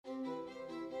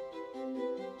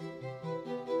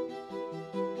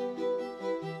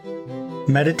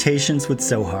Meditations with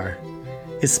Zohar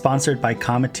is sponsored by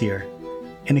Cometeer,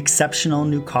 an exceptional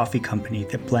new coffee company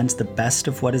that blends the best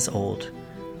of what is old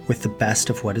with the best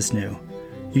of what is new,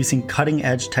 using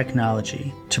cutting-edge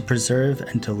technology to preserve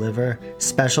and deliver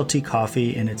specialty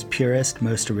coffee in its purest,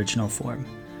 most original form.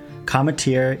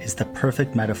 Cometeer is the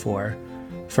perfect metaphor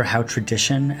for how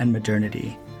tradition and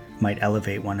modernity might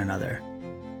elevate one another.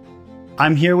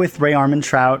 I'm here with Ray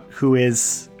Armantrout, who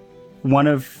is one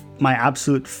of my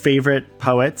absolute favorite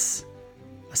poets,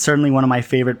 certainly one of my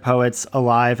favorite poets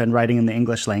alive and writing in the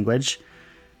English language.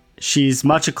 She's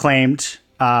much acclaimed,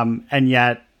 and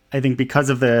yet I think because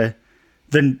of the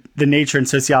nature and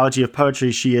sociology of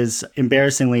poetry, she is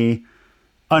embarrassingly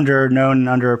underknown and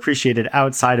underappreciated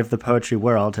outside of the poetry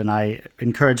world. And I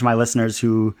encourage my listeners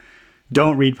who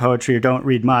don't read poetry or don't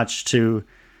read much to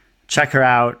check her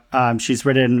out. She's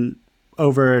written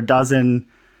over a dozen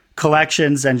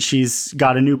collections, and she's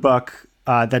got a new book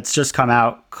that's just come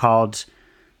out called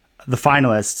The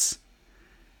Finalists.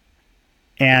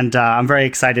 And I'm very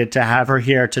excited to have her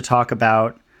here to talk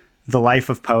about the life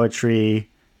of poetry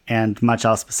and much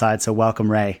else besides. So welcome,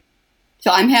 Ray.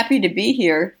 So I'm happy to be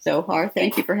here, Zohar.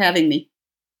 Thank you for having me.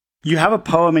 You have a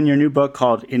poem in your new book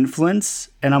called Influence,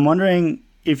 and I'm wondering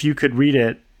if you could read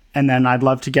it, and then I'd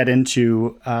love to get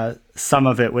into some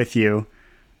of it with you,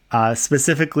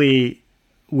 specifically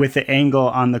with the angle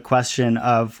on the question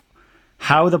of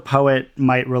how the poet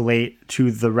might relate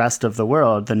to the rest of the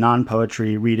world, the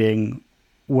non-poetry reading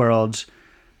world.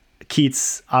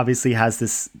 Keats obviously has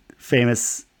this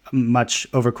famous, much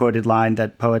overquoted line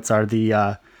that poets are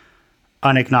the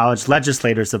unacknowledged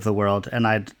legislators of the world. And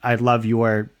I'd love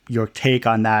your take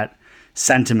on that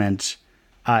sentiment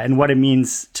and what it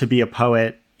means to be a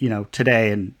poet,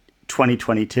 today in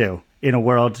 2022 in a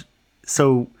world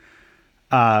so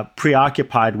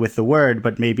preoccupied with the word,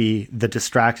 but maybe the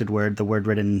distracted word, the word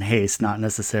written in haste, not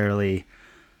necessarily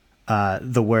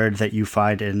the word that you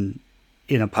find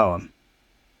in a poem.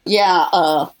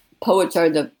 Yeah, poets are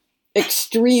the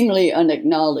extremely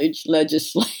unacknowledged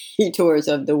legislators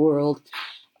of the world.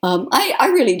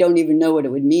 I really don't even know what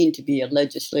it would mean to be a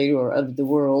legislator of the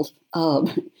world.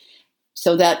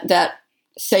 So that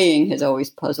saying has always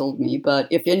puzzled me. But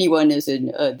if anyone is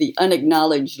the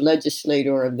unacknowledged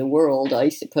legislator of the world, I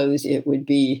suppose it would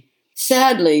be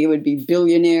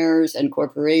billionaires and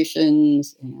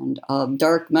corporations and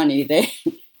dark money.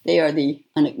 They are the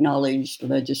unacknowledged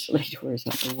legislators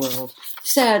of the world.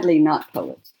 Sadly, not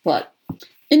poets. But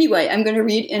anyway, I'm going to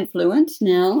read Influence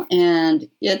now, and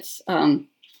it's a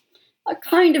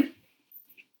kind of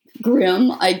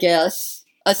grim, I guess,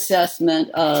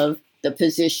 assessment of the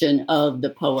position of the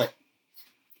poet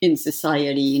in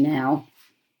society now.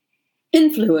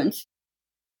 Influence.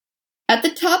 At the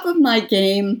top of my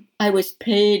game, I was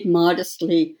paid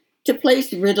modestly to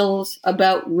place riddles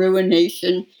about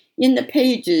ruination in the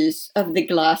pages of the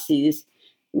Glassies,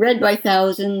 read by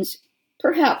thousands,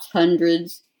 perhaps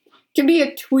hundreds, to be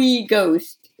a twee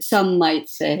ghost, some might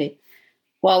say,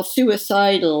 while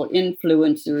suicidal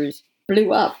influencers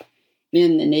blew up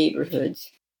in the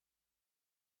neighborhoods.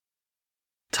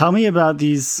 Tell me about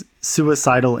these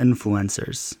suicidal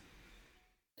influencers.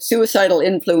 Suicidal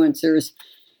influencers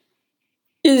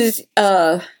is,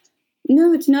 no,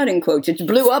 it's not in quotes. It's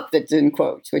blew up that's in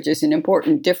quotes, which is an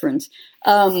important difference.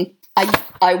 I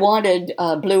wanted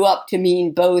blew up to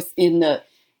mean both in the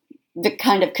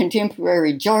kind of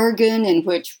contemporary jargon in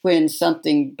which when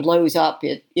something blows up,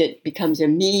 it becomes a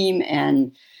meme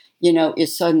and,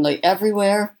 is suddenly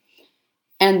everywhere.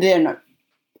 And then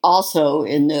also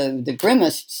in the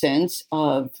grimmest sense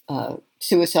of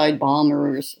suicide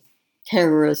bombers,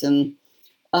 terrorism.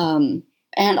 And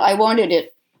I wanted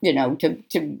it,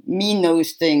 to mean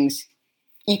those things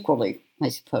equally, I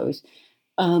suppose.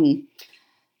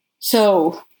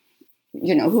 So,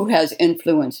 who has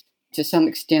influence? To some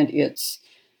extent, it's,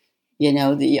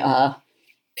 the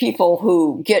people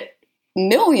who get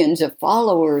millions of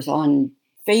followers on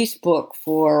Facebook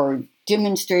for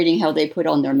demonstrating how they put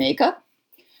on their makeup.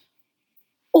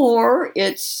 Or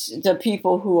it's the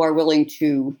people who are willing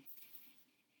to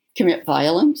commit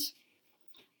violence.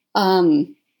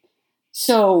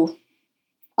 So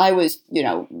I was,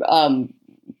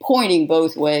 pointing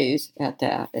both ways at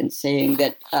that and saying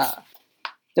that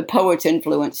the poet's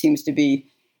influence seems to be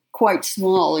quite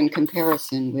small in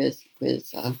comparison with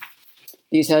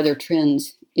these other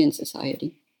trends in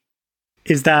society.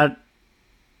 Is that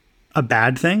a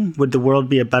bad thing? Would the world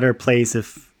be a better place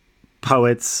if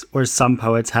poets or some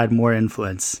poets had more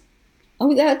influence?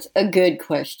 Oh, that's a good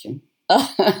question.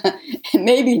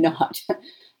 Maybe not.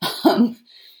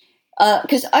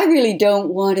 Because I really don't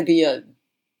want to be a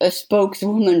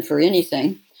spokeswoman for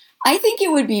anything. I think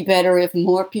it would be better if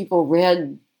more people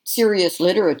read serious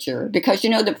literature because,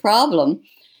 the problem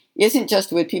isn't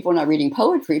just with people not reading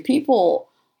poetry. People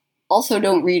also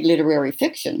don't read literary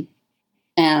fiction.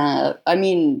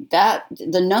 That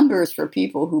the numbers for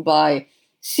people who buy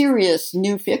serious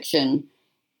new fiction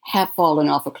have fallen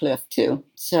off a cliff too.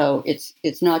 So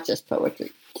it's not just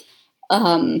poetry.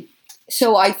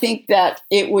 So I think that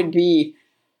it would be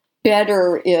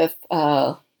better if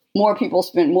more people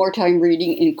spent more time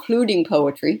reading, including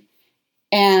poetry,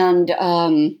 and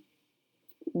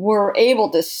were able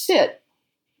to sit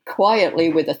quietly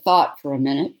with a thought for a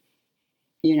minute,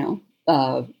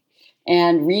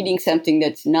 and reading something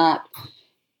that's not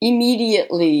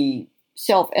immediately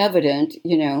self-evident,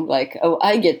 like, oh,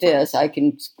 I get this, I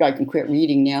can quit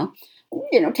reading now.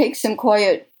 Take some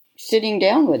quiet sitting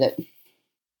down with it.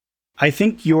 I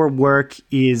think your work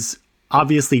is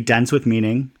obviously dense with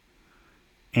meaning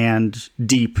and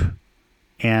deep,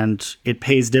 and it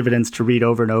pays dividends to read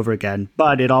over and over again,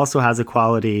 but it also has a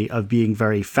quality of being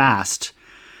very fast.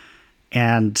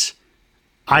 And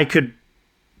I could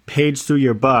page through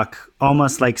your book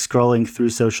almost like scrolling through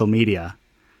social media.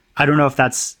 I don't know if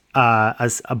that's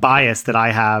a bias that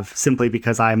I have simply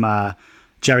because I'm a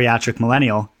geriatric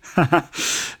millennial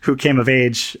who came of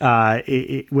age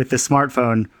with the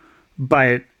smartphone.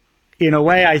 But in a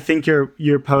way, I think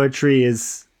your poetry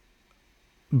is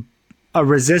a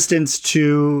resistance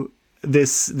to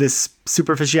this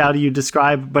superficiality you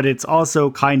describe, but it's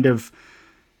also kind of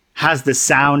has the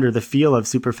sound or the feel of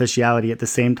superficiality at the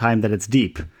same time that it's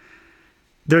deep.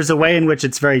 There's a way in which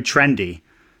it's very trendy.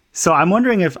 So I'm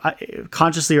wondering if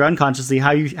consciously or unconsciously,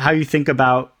 how you think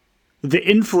about the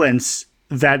influence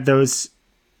that those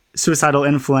suicidal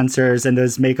influencers and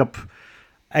those makeup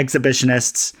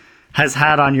exhibitionists has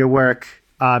had on your work,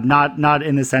 not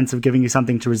in the sense of giving you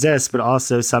something to resist, but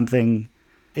also something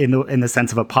in the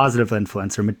sense of a positive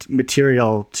influence or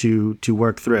material to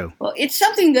work through. Well, it's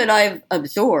something that I've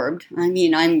absorbed.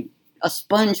 I'm a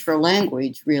sponge for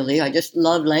language, really. I just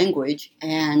love language.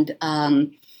 And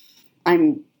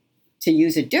I'm, to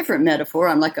use a different metaphor,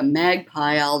 I'm like a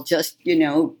magpie. I'll just,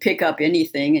 pick up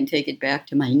anything and take it back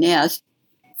to my nest.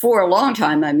 For a long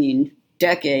time,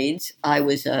 decades, I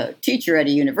was a teacher at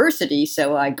a university,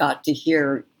 so I got to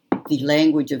hear the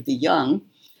language of the young.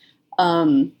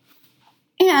 And,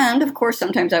 of course,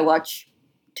 sometimes I watch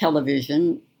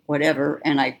television, whatever,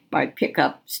 and I pick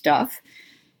up stuff,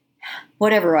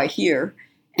 whatever I hear,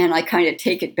 and I kind of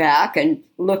take it back and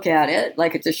look at it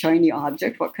like it's a shiny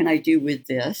object. What can I do with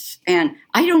this? And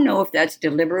I don't know if that's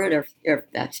deliberate or if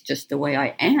that's just the way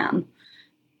I am.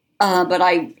 But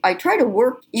I try to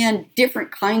work in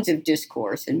different kinds of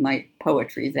discourse in my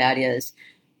poetry. That is,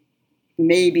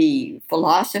 maybe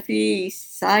philosophy,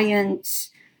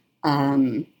 science,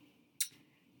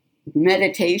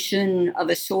 meditation of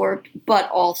a sort, but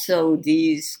also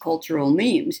these cultural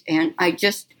memes. And I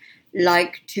just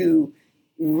like to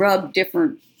rub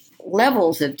different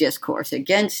levels of discourse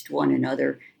against one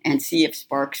another and see if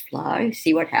sparks fly,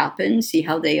 see what happens, see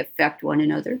how they affect one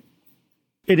another.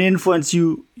 An influence,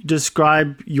 you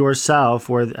describe yourself,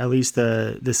 or at least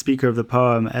the speaker of the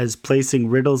poem, as placing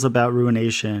riddles about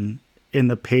ruination in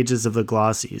the pages of the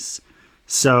glossies.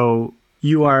 So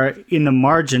you are in the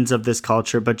margins of this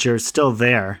culture, but you're still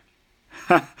there.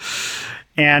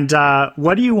 And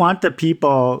what do you want the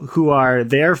people who are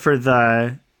there for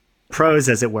the prose,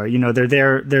 as it were? They're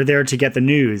there to get the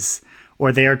news,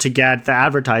 or there to get the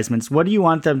advertisements. What do you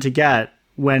want them to get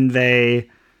when they,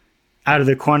 out of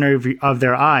the corner of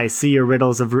their eye, see your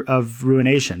riddles of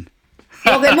ruination?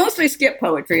 Well, they mostly skip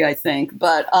poetry, I think.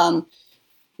 But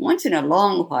once in a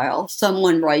long while,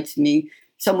 someone writes me,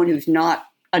 someone who's not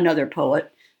another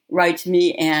poet, writes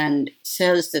me and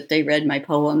says that they read my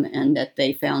poem and that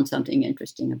they found something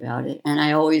interesting about it. And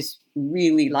I always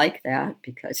really like that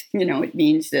because, it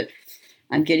means that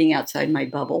I'm getting outside my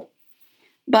bubble.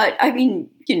 But I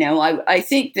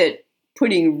think that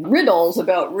putting riddles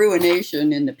about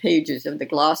ruination in the pages of the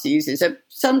glossies is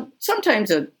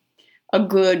sometimes a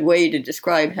good way to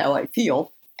describe how I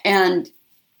feel. And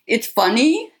it's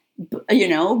funny,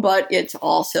 but it's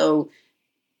also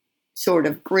sort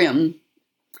of grim.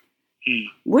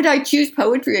 Would I choose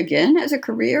poetry again as a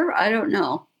career? I don't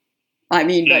know.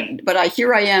 But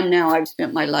here I am now. I've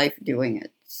spent my life doing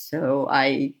it. So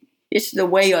it's the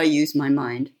way I use my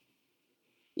mind.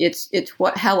 It's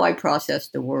how I process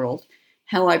the world,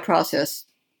 how I process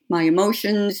my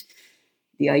emotions,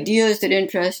 the ideas that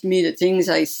interest me, the things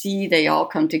I see, they all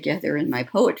come together in my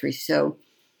poetry. So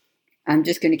I'm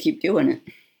just going to keep doing it.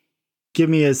 Give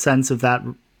me a sense of that,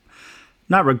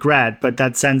 not regret, but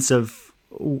that sense of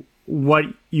what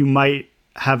you might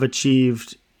have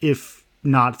achieved if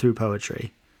not through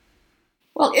poetry?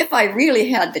 Well, if I really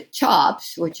had the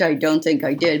chops, which I don't think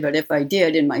I did, but if I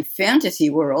did in my fantasy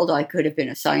world, I could have been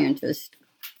a scientist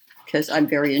because I'm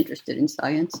very interested in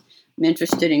science. I'm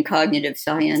interested in cognitive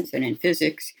science and in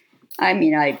physics. I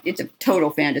mean, it's a total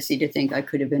fantasy to think I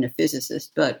could have been a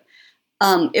physicist, but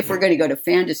if we're going to go to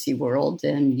fantasy world,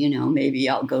 then, maybe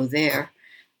I'll go there.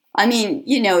 I mean,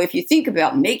 if you think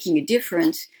about making a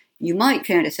difference, you might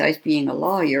fantasize being a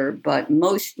lawyer, but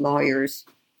most lawyers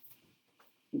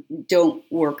don't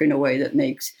work in a way that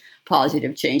makes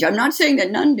positive change. I'm not saying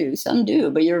that none do, some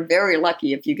do, but you're very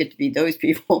lucky if you get to be those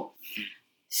people.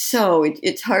 So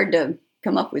it's hard to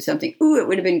come up with something. Ooh, it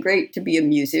would have been great to be a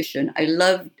musician. I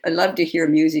love to hear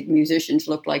music. Musicians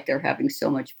look like they're having so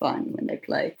much fun when they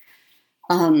play.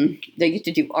 They get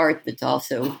to do art that's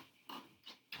also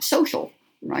social,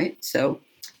 right? So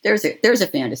there's a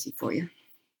fantasy for you.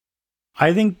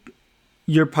 I think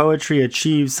your poetry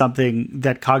achieves something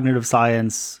that cognitive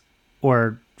science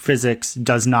or physics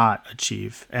does not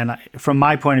achieve. And from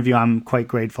my point of view, I'm quite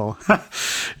grateful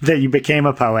that you became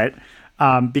a poet,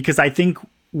 because I think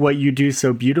what you do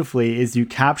so beautifully is you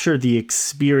capture the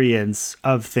experience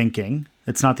of thinking.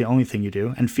 It's not the only thing you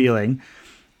do, and feeling.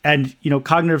 And,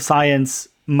 cognitive science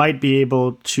might be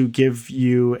able to give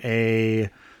you a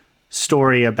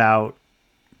story about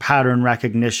pattern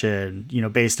recognition,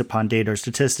 based upon data or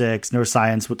statistics.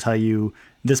 Neuroscience will tell you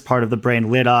this part of the brain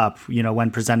lit up,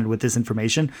 when presented with this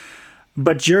information.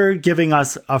 But you're giving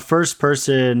us a first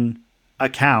person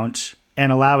account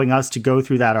and allowing us to go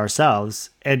through that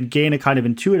ourselves and gain a kind of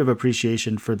intuitive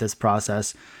appreciation for this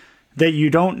process that you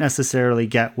don't necessarily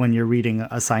get when you're reading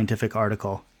a scientific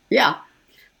article. Yeah.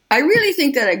 I really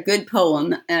think that a good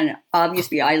poem, and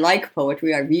obviously I like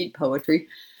poetry, I read poetry.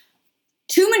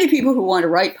 Too many people who want to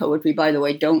write poetry, by the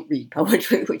way, don't read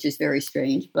poetry, which is very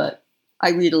strange, but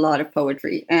I read a lot of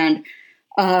poetry. And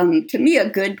to me, a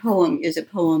good poem is a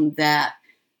poem that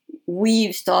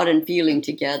weaves thought and feeling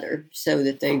together so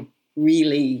that they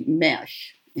really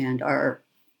mesh and are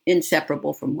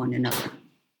inseparable from one another.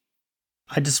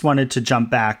 I just wanted to jump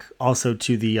back also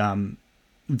to the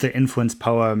influence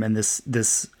poem and this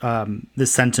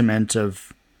sentiment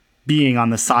of being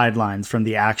on the sidelines from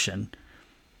the action.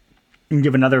 And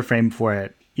give another frame for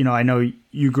it. I know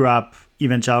you grew up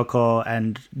evangelical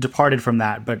and departed from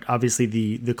that, but obviously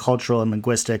the cultural and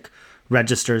linguistic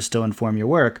registers still inform your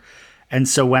work. And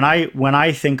so when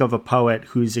I think of a poet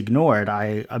who's ignored,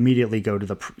 I immediately go to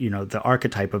the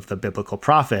archetype of the biblical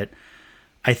prophet.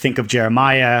 I think of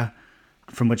Jeremiah,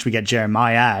 from which we get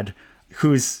Jeremiad,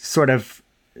 whose sort of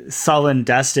sullen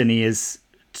destiny is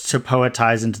to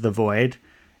poetize into the void.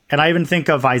 And I even think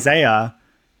of Isaiah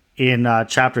in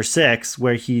chapter 6,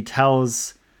 where he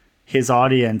tells his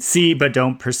audience, see but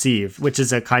don't perceive, which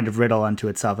is a kind of riddle unto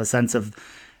itself, a sense of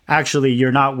actually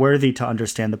you're not worthy to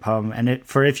understand the poem. And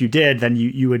if you did, then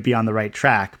you would be on the right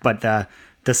track. But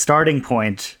the starting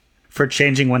point for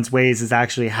changing one's ways is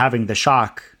actually having the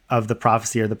shock of the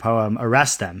prophecy or the poem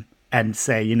arrest them and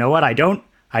say, you know what, I don't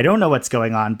know what's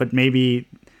going on, but maybe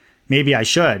I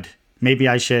should. Maybe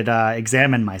I should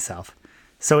examine myself.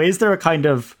 So is there a kind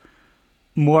of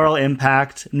moral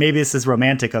impact, maybe this is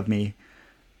romantic of me,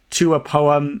 to a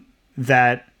poem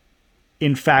that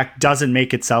in fact doesn't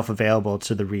make itself available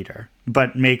to the reader,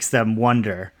 but makes them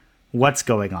wonder what's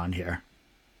going on here?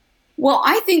 Well,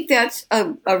 I think that's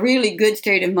a really good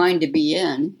state of mind to be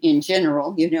in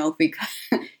general, because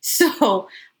so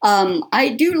I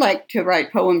do like to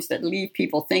write poems that leave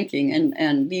people thinking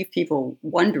and leave people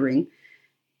wondering.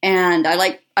 And I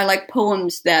like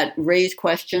poems that raise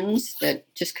questions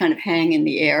that just kind of hang in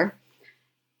the air.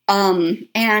 And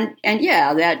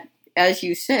yeah, that, as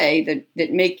you say,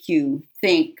 that make you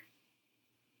think,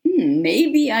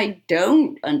 maybe I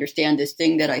don't understand this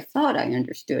thing that I thought I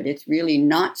understood. It's really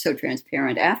not so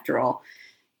transparent after all,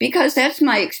 because that's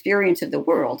my experience of the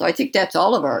world. I think that's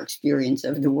all of our experience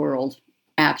of the world,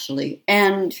 actually.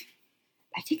 And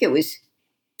I think it was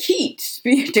Keats,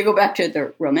 to go back to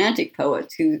the Romantic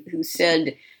poets, who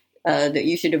said that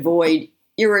you should avoid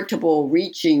irritable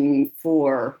reaching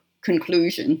for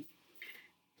conclusion.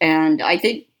 And I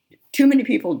think too many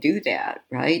people do that,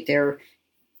 right?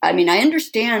 I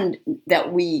understand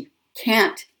that we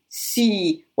can't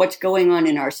see what's going on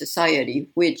in our society,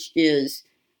 which is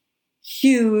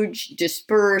huge,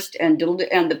 dispersed, and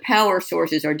the power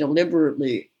sources are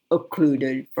deliberately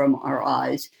occluded from our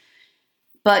eyes.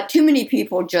 But too many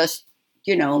people just,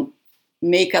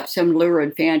 make up some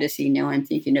lurid fantasy. Now I'm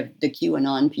thinking of the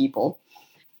QAnon people,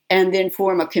 and then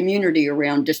form a community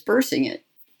around dispersing it.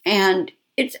 And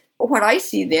it's what I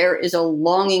see there is a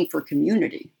longing for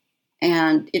community.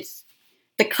 And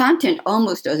the content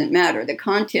almost doesn't matter. The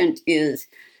content is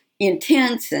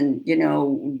intense and,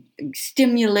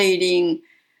 stimulating.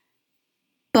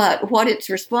 But what it's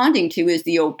responding to is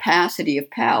the opacity of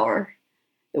power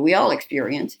that we all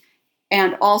experience,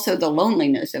 and also the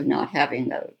loneliness of not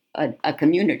having a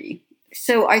community.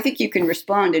 So I think you can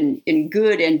respond in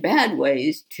good and bad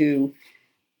ways to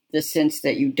the sense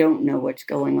that you don't know what's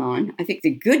going on. I think the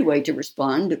good way to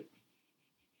respond,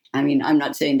 I'm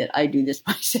not saying that I do this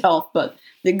myself, but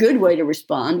the good way to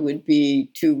respond would be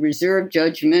to reserve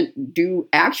judgment, do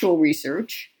actual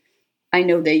research. I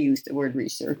know they use the word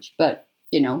research, but,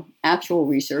 actual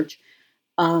research,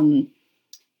 and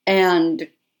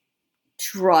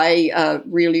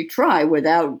really try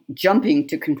without jumping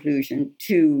to conclusion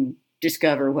to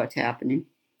discover what's happening.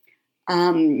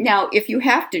 Now, if you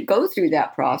have to go through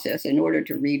that process in order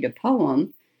to read a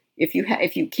poem, if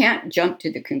you can't jump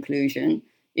to the conclusion,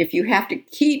 if you have to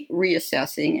keep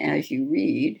reassessing as you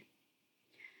read,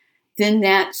 then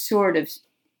that sort of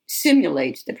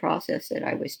simulates the process that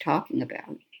I was talking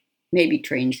about, maybe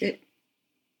trains it.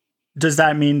 Does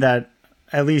that mean that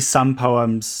at least some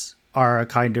poems are a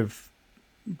kind of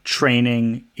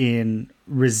training in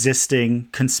resisting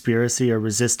conspiracy or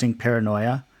resisting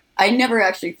paranoia? I never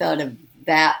actually thought of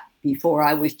that before.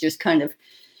 I was just kind of,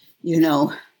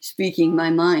 speaking my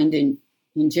mind in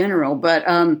general. But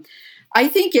I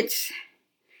think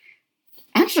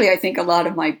I think a lot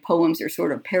of my poems are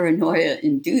sort of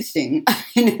paranoia-inducing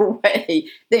in a way.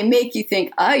 They make you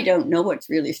think, I don't know what's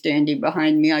really standing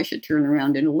behind me. I should turn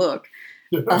around and look.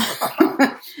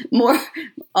 More,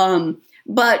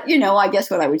 but, I guess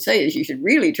what I would say is you should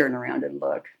really turn around and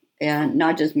look and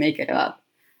not just make it up.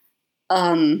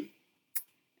 And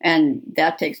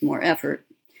that takes more effort.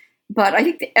 But I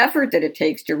think the effort that it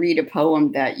takes to read a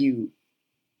poem that you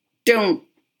don't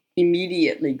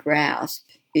immediately grasp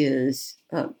is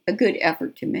a good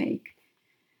effort to make.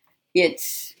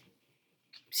 It's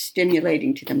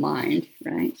stimulating to the mind,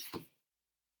 right?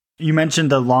 You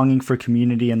mentioned the longing for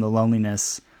community and the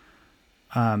loneliness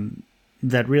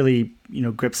that really,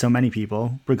 grips so many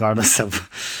people, regardless of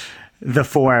the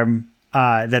form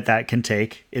that can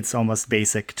take. It's almost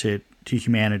basic to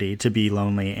humanity to be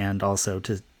lonely and also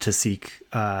to seek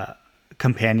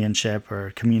companionship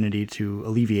or community to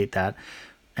alleviate that.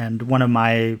 And one of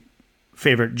my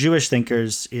favorite Jewish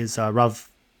thinkers is Rav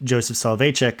Joseph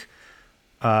Soloveitchik,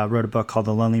 wrote a book called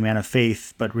The Lonely Man of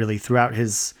Faith, but really throughout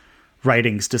his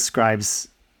writings describes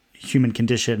human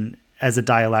condition as a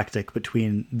dialectic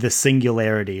between the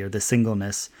singularity or the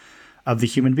singleness of the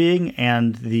human being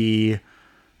and the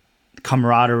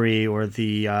camaraderie or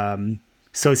the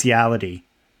sociality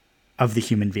of the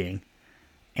human being.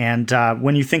 And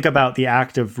when you think about the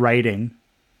act of writing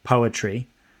poetry,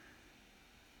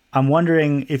 I'm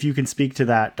wondering if you can speak to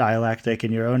that dialectic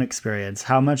in your own experience.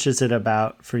 How much is it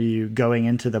about for you going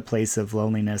into the place of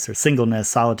loneliness or singleness,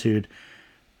 solitude,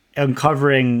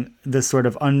 uncovering this sort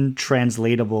of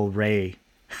untranslatable ray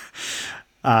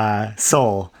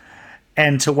soul?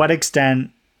 And to what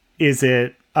extent is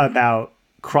it about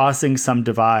crossing some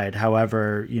divide,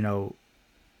 however,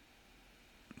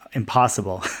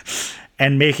 impossible,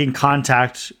 and making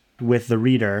contact with the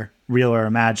reader, real or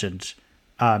imagined,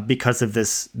 because of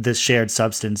this shared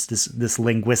substance, this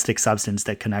linguistic substance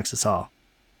that connects us all?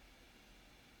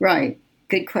 Right.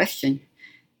 Good question.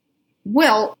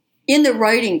 Well, in the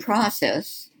writing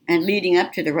process and leading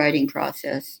up to the writing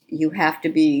process, you have to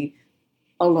be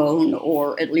alone,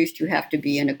 or at least you have to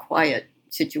be in a quiet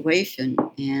situation,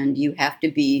 and you have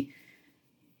to be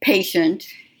patient,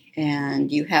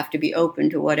 and you have to be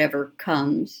open to whatever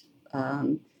comes,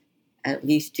 at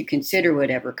least to consider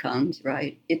whatever comes,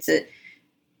 right? It's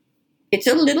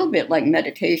a little bit like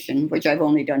meditation, which I've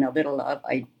only done a little of.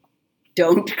 I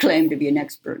don't claim to be an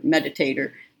expert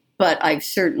meditator, but I've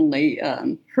certainly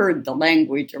heard the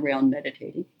language around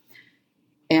meditating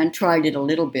and tried it a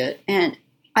little bit. And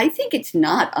I think it's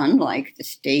not unlike the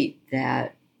state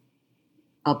that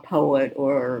a poet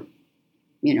or,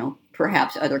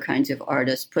 perhaps other kinds of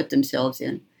artists put themselves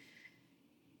in.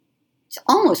 It's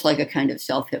almost like a kind of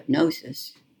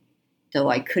self-hypnosis, though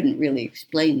I couldn't really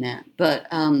explain that. But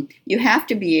you have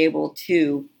to be able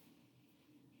to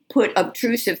put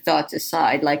obtrusive thoughts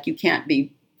aside, like you can't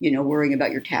be, worrying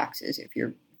about your taxes if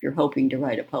you're hoping to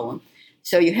write a poem.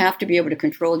 So you have to be able to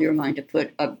control your mind to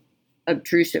put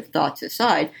obtrusive thoughts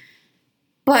aside.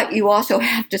 But you also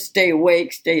have to stay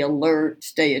awake, stay alert,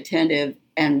 stay attentive,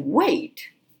 and wait.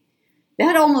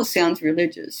 That almost sounds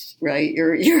religious, right?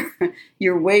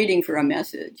 You're waiting for a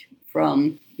message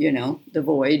from, the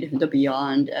void, the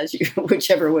beyond,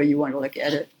 whichever way you want to look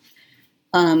at it.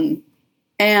 And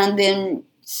then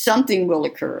something will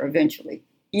occur eventually.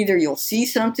 either you'll see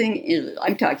something,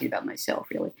 I'm talking about myself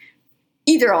really,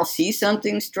 either I'll see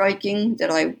something striking that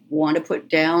I want to put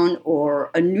down, or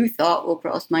a new thought will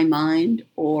cross my mind,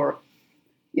 or,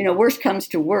 worst comes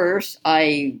to worst,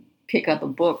 I pick up a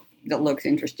book that looks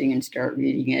interesting and start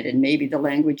reading it, and maybe the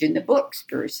language in the book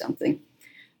spurs something.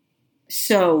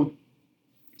 So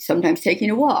sometimes taking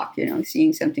a walk,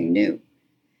 seeing something new.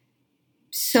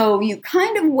 So you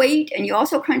kind of wait, and you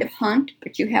also kind of hunt,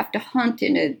 but you have to hunt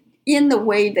in the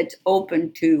way that's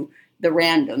open to the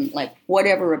random, like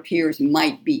whatever appears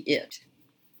might be it.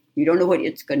 You don't know what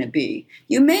it's going to be.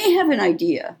 You may have an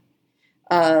idea.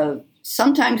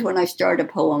 Sometimes when I start a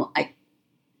poem,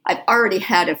 I've already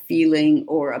had a feeling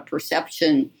or a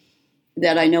perception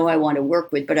that I know I want to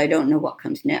work with, but I don't know what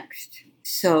comes next.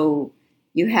 So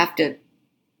you have to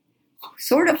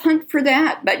sort of hunt for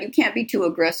that, but you can't be too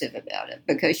aggressive about it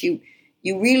because you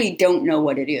really don't know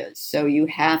what it is. So you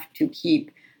have to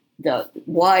keep the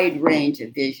wide range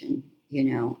of vision,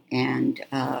 and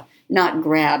not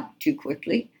grab too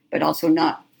quickly, but also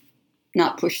not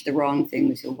push the wrong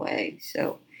things away.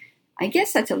 So I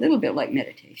guess that's a little bit like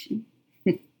meditation.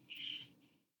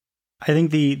 I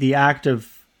think the act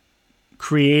of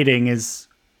creating is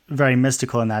very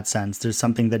mystical in that sense. There's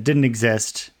something that didn't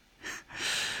exist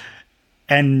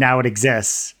and now it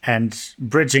exists. And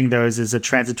bridging those is a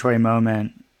transitory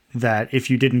moment that if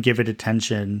you didn't give it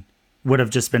attention would have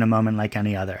just been a moment like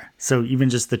any other. So even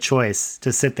just the choice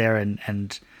to sit there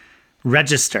and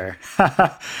register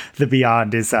the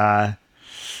beyond is,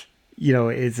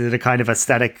 is it a kind of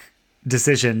aesthetic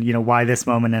decision, why this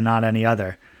moment and not any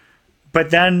other?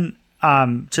 But then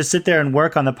to sit there and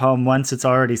work on the poem once it's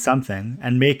already something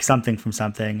and make something from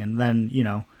something, and then,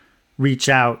 reach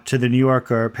out to the New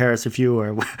Yorker or Paris Review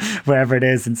or wherever it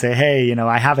is and say, hey,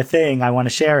 I have a thing, I want to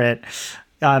share it.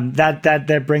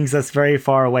 That brings us very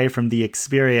far away from the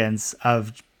experience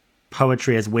of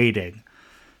poetry as waiting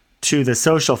to the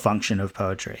social function of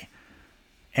poetry.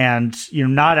 And,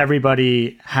 not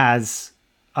everybody has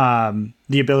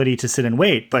the ability to sit and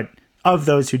wait, but of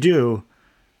those who do,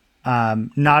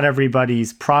 not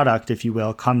everybody's product, if you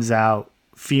will, comes out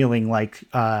feeling like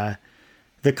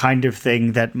the kind of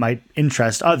thing that might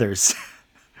interest others.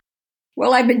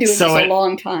 Well, I've been doing this a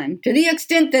long time, to the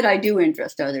extent that I do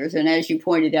interest others. And as you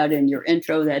pointed out in your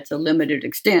intro, that's a limited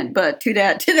extent. But to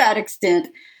that extent,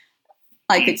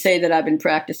 I could say that I've been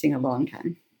practicing a long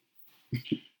time.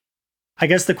 I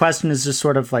guess the question is just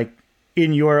sort of like,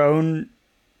 in your own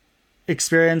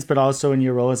experience, but also in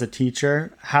your role as a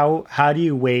teacher, how do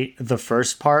you weight the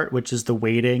first part, which is the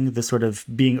waiting, the sort of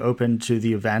being open to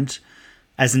the event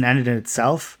as an end in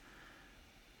itself,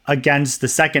 against the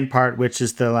second part, which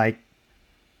is the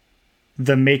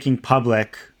making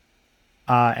public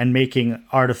and making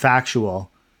artifactual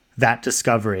that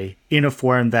discovery in a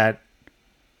form that,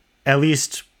 at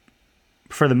least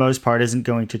for the most part, isn't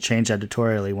going to change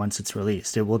editorially once it's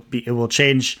released. It will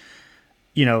change,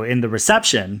 in the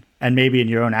reception and maybe in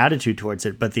your own attitude towards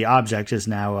it, but the object is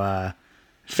now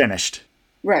finished.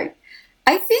 Right.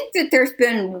 I think that there's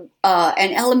been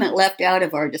an element left out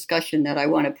of our discussion that I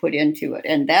want to put into it.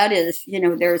 And that is,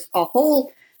 there's a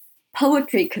whole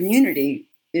poetry community,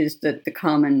 is the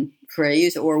common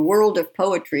phrase, or world of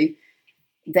poetry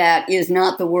that is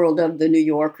not the world of the New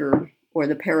Yorker or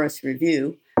the Paris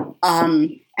Review.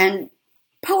 And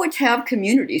poets have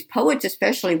communities. Poets,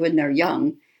 especially when they're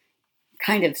young,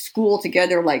 kind of school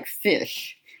together like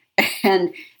fish.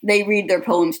 And they read their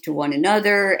poems to one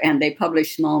another, and they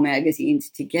publish small magazines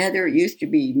together. It used to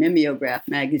be mimeograph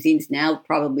magazines, now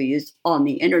probably is on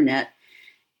the internet.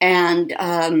 And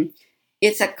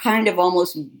it's a kind of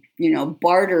almost,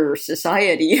 barter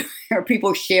society where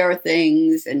people share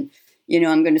things. And,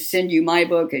 I'm going to send you my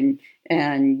book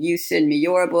and you send me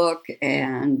your book.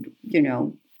 And,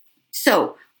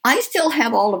 so I still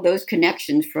have all of those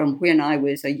connections from when I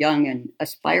was a young and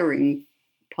aspiring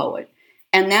poet.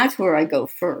 And that's where I go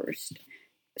first.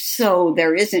 So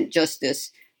there isn't just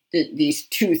these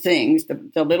two things,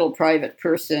 the little private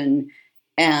person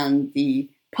and the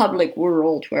public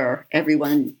world where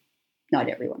not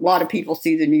everyone, a lot of people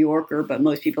see the New Yorker, but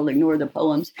most people ignore the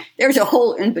poems. There's a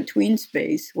whole in-between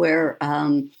space where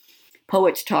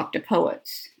poets talk to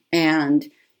poets. And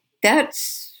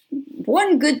that's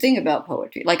one good thing about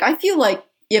poetry. Like, I feel like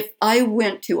if I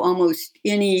went to almost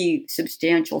any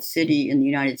substantial city in the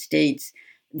United States,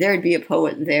 there'd be a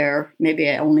poet there. Maybe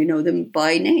I only know them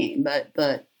by name,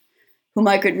 but whom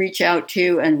I could reach out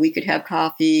to, and we could have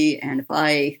coffee. And if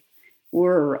I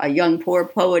were a young, poor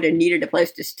poet and needed a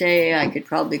place to stay, I could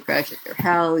probably crash at their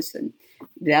house. And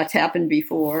that's happened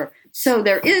before. So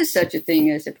there is such a thing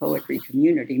as a poetry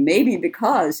community, maybe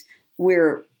because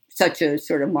we're such a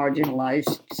sort of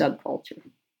marginalized subculture.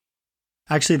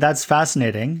 Actually, that's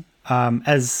fascinating.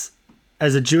 As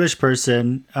a Jewish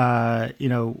person,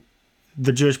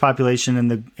 the Jewish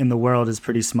population in the world is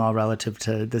pretty small relative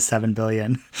to the 7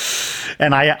 billion.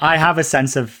 And I have a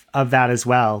sense of that as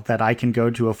well, that I can go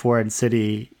to a foreign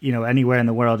city, anywhere in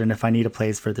the world. And if I need a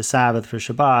place for the Sabbath, for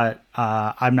Shabbat,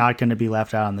 I'm not going to be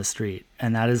left out on the street.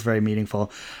 And that is very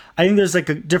meaningful. I think there's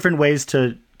different ways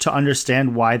to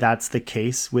understand why that's the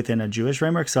case within a Jewish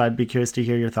framework. So I'd be curious to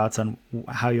hear your thoughts on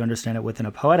how you understand it within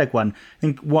a poetic one. I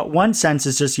think one sense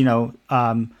is just,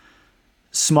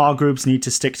 small groups need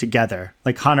to stick together.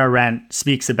 Like Hannah Arendt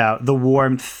speaks about the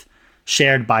warmth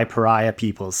shared by pariah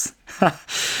peoples.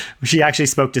 She actually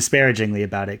spoke disparagingly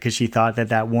about it because she thought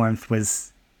that warmth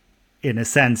was, in a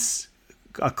sense,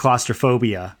 a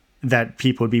claustrophobia, that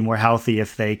people would be more healthy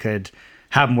if they could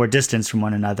have more distance from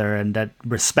one another, and that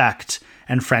respect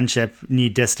and friendship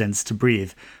need distance to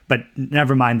breathe. But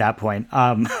never mind that point.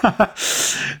 I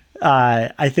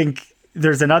think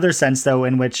there's another sense, though,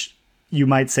 in which you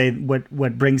might say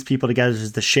what brings people together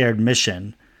is the shared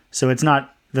mission. So it's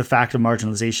not the fact of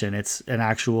marginalization. It's an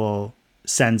actual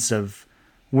sense of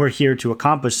we're here to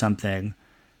accomplish something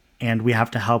and we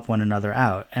have to help one another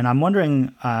out. And I'm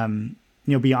wondering,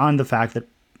 beyond the fact that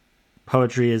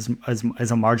poetry is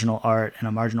a marginal art and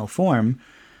a marginal form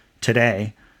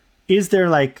today, is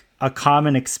there a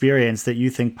common experience that you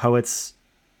think poets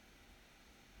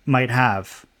might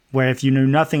have, where if you knew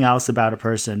nothing else about a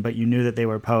person, but you knew that they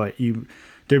were a poet,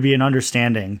 there'd be an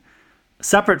understanding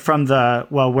separate from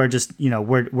we're just,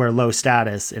 we're low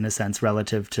status in a sense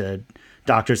relative to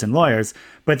doctors and lawyers,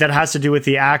 but that has to do with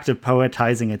the act of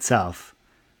poetizing itself,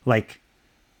 like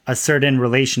a certain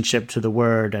relationship to the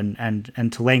word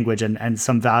and to language and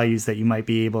some values that you might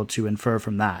be able to infer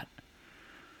from that.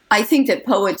 I think that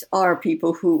poets are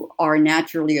people who are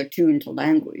naturally attuned to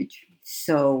language.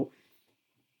 So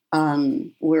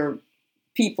we're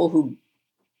people who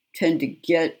tend to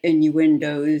get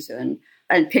innuendos and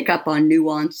pick up on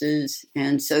nuances.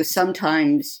 And so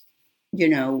sometimes,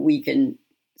 we can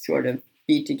sort of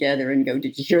be together and go,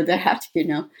 did you hear that?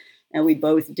 And we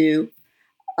both do.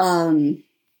 And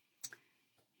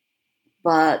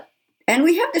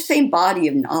we have the same body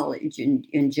of knowledge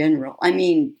in general. I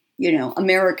mean,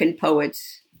 American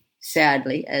poets,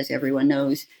 sadly, as everyone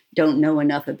knows, don't know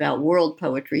enough about world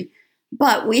poetry.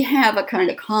 But we have a kind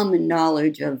of common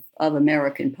knowledge of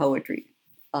American poetry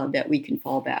that we can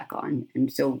fall back on.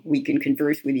 And so we can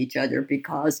converse with each other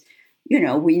because,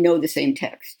 we know the same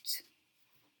texts.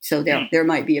 So there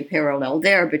might be a parallel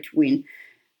there between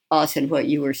us and what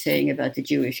you were saying about the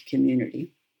Jewish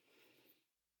community.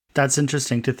 That's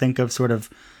interesting to think of sort of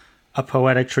a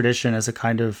poetic tradition as a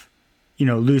kind of,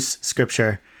 loose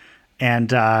scripture, and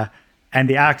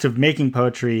the act of making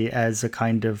poetry as a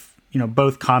kind of,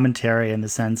 both commentary in the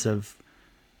sense of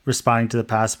responding to the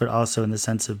past, but also in the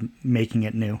sense of making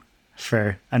it new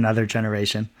for another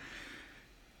generation.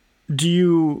 Do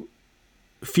you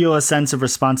feel a sense of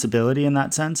responsibility in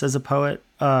that sense as a poet,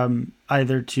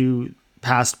 either to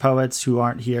past poets who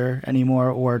aren't here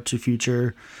anymore or to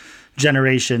future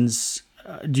generations?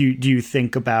 Do you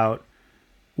think about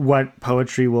what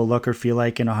poetry will look or feel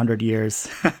like in 100 years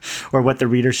or what the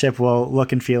readership will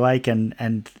look and feel like?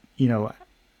 And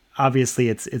obviously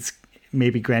it's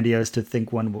maybe grandiose to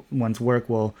think one's work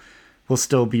will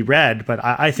still be read, but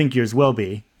I think yours will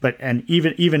be. And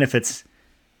even if it's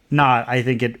not, I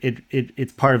think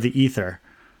it's part of the ether.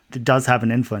 It does have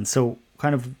an influence. So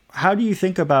kind of how do you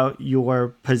think about your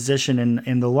position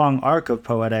in the long arc of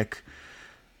poetic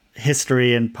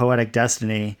history and poetic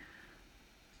destiny?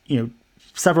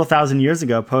 Several thousand years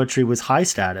ago, poetry was high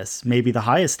status, maybe the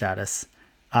highest status,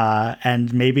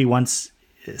 and maybe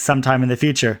sometime in the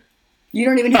future. You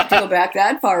don't even have to go back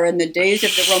that far. In the days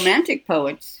of the Romantic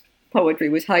poets, poetry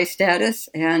was high status,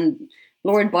 and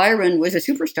Lord Byron was a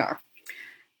superstar.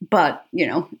 But,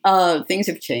 things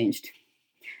have changed.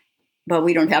 But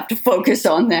we don't have to focus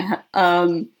on that.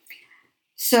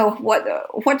 So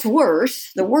what's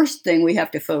worse, the worst thing we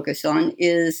have to focus on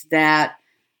is that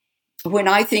when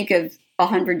I think of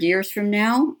 100 years from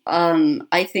now,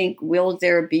 I think, will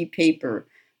there be paper?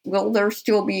 Will there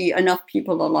still be enough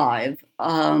people alive?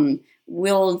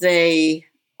 Will they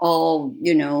all,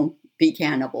 be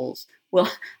cannibals? Well,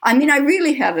 I mean, I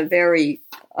really have a very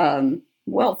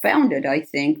well-founded, I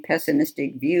think,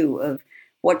 pessimistic view of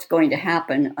what's going to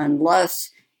happen unless,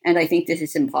 and I think this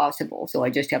is impossible, so I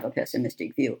just have a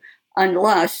pessimistic view,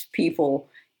 unless people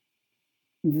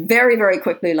very, very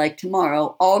quickly, like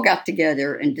tomorrow, all got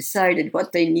together and decided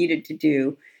what they needed to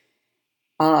do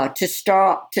to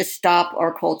stop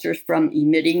our cultures from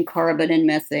emitting carbon and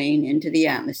methane into the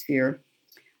atmosphere,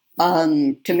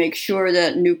 to make sure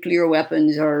that nuclear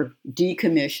weapons are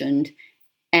decommissioned,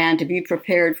 and to be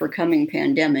prepared for coming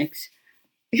pandemics.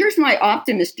 Here's my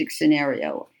optimistic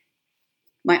scenario.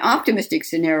 My optimistic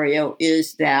scenario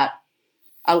is that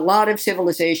a lot of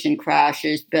civilization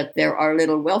crashes, but there are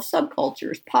little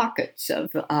subcultures, pockets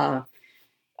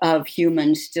of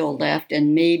humans still left,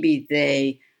 and maybe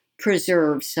they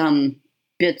preserve some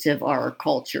bits of our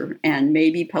culture, and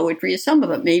maybe poetry is some of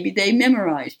it. Maybe they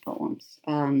memorize poems.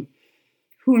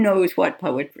 Who knows what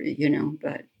poetry,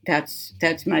 but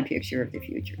that's my picture of the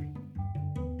future.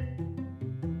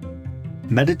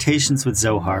 Meditations with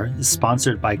Zohar is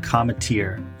sponsored by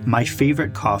Cometeer, my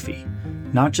favorite coffee,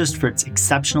 not just for its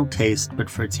exceptional taste, but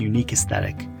for its unique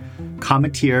aesthetic.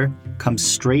 Cometeer comes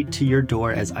straight to your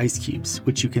door as ice cubes,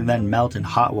 which you can then melt in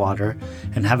hot water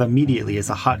and have immediately as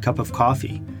a hot cup of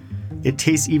coffee. It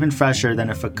tastes even fresher than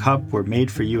if a cup were made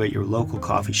for you at your local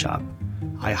coffee shop.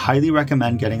 I highly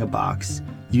recommend getting a box.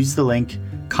 Use the link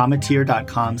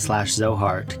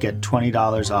cometeer.com/Zohar to get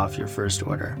 $20 off your first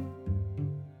order.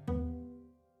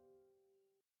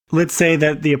 Let's say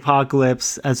that the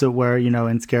apocalypse, as it were,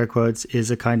 in scare quotes,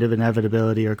 is a kind of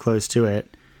inevitability or close to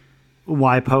it.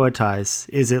 Why poetize?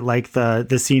 Is it like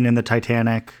the scene in the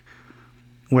Titanic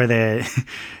where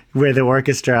the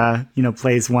orchestra,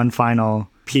 plays one final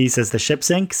piece as the ship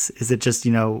sinks? Is it just,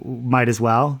 might as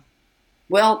well?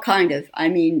 Well, kind of. I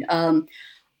mean,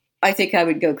 I think I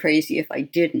would go crazy if I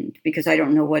didn't, because I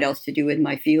don't know what else to do with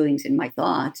my feelings and my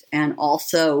thoughts. And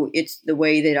also, it's the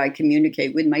way that I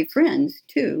communicate with my friends,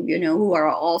 too, who are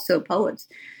also poets.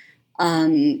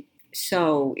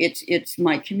 So it's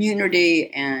my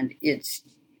community, and it's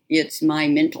my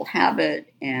mental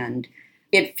habit, and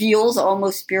it feels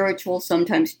almost spiritual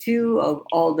sometimes, too,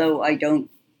 although I don't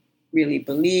really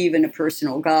believe in a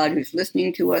personal God who's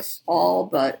listening to us all.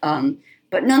 But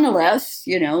nonetheless,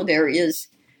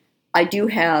 I do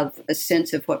have a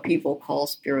sense of what people call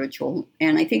spiritual,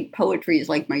 and I think poetry is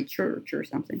like my church or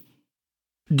something.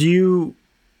 Do you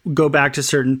go back to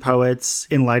certain poets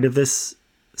in light of this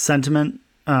sentiment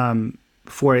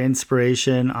for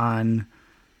inspiration on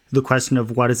the question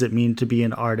of what does it mean to be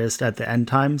an artist at the end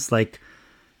times? Like,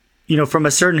 from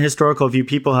a certain historical view,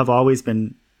 people have always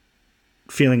been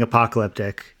feeling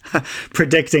apocalyptic,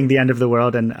 predicting the end of the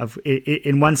world, and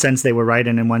in one sense they were right,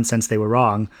 and in one sense they were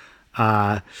wrong.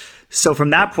 So from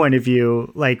that point of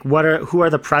view, like, who are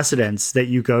the precedents that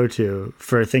you go to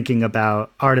for thinking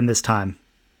about art in this time?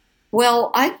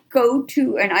 Well, I go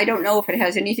to, and I don't know if it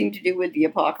has anything to do with the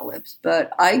apocalypse,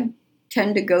 but I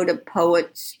tend to go to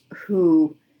poets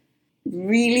who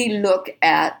really look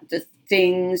at the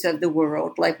things of the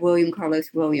world, like William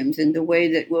Carlos Williams, and the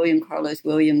way that William Carlos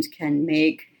Williams can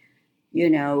make,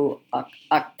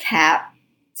 a cat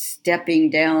stepping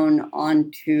down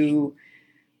onto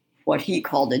what he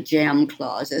called a jam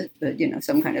closet, but,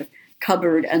 some kind of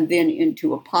cupboard, and then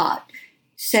into a pot,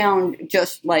 sound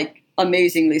just like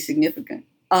amazingly significant.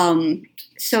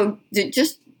 So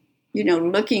just,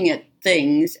 looking at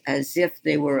things as if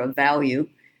they were of value,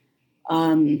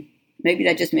 maybe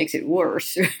that just makes it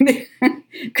worse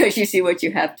because you see what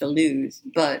you have to lose.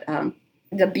 But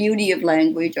the beauty of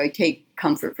language, I take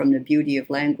comfort from the beauty of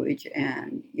language.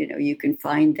 And, you can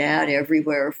find that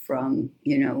everywhere from,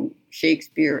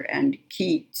 Shakespeare and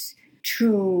Keats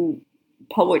to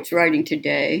poets writing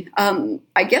today.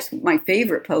 I guess my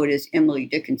favorite poet is Emily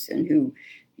Dickinson, who,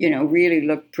 really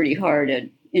looked pretty hard at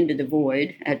Into the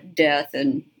Void, at death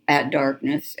and at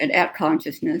darkness and at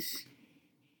consciousness.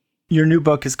 Your new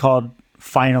book is called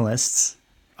Finalists.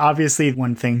 Obviously,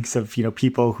 one thinks of,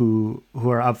 people who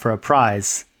are up for a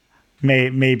prize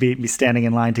may be standing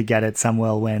in line to get it. Some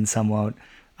will win, some won't.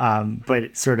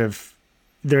 But sort of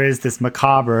there is this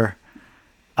macabre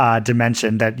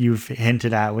dimension that you've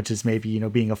hinted at, which is maybe,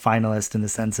 being a finalist in the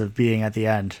sense of being at the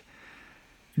end.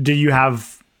 Do you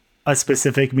have a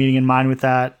specific meaning in mind with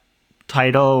that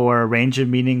title, or a range of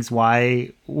meanings?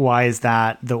 Why is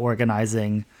that the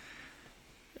organizing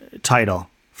title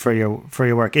for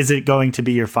your work? Is it going to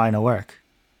be your final work?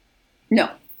 No,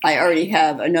 I already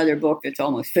have another book that's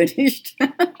almost finished.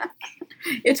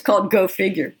 It's called Go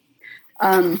Figure.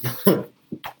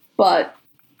 But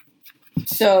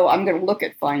so I'm going to look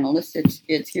at finalists.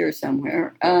 It's here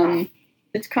somewhere.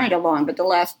 It's kind of long, but the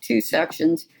last two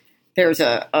sections, there's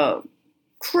a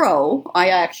crow. I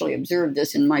actually observed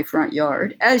this in my front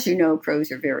yard. As you know,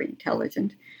 crows are very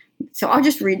intelligent. So I'll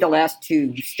just read the last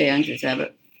two stanzas of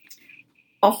it.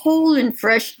 A hole in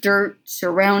fresh dirt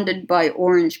surrounded by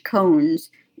orange cones,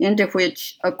 into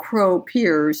which a crow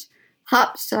peers,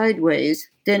 hops sideways,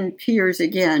 then peers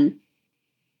again.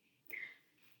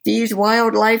 These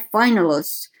wildlife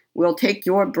finalists will take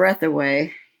your breath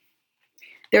away.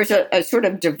 There's a sort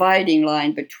of dividing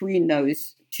line between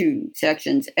those two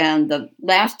sections, and the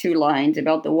last two lines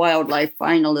about the wildlife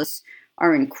finalists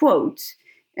are in quotes,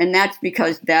 and that's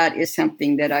because that is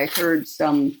something that I heard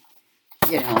some,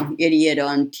 idiot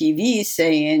on TV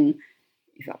saying.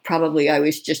 Probably I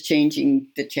was just changing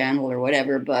the channel or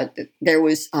whatever, but there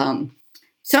was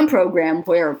some program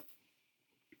where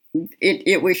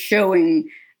it was showing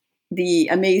the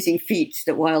amazing feats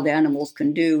that wild animals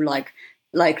can do, like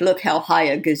look how high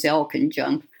a gazelle can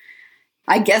jump.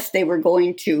 I guess they were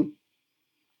going to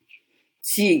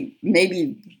see,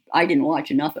 maybe I didn't watch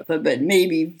enough of it, but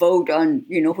maybe vote on,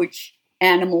 which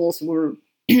animals were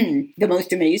the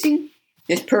most amazing.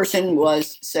 This person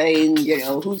was saying,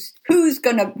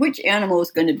 which animal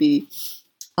is going to be,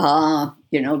 the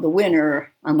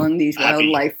winner among these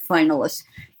wildlife finalists,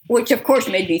 which of course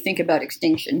made me think about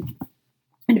extinction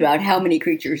and about how many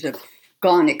creatures have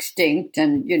gone extinct.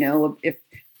 And,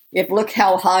 if look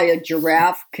how high a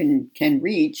giraffe can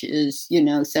reach is,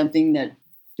 something that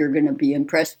you're going to be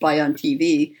impressed by on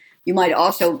TV. You might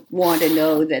also want to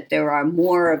know that there are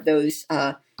more of those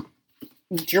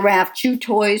giraffe chew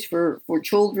toys for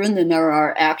children than there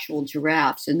are actual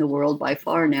giraffes in the world by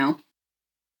far now.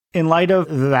 In light of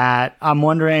that, I'm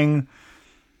wondering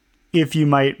if you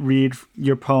might read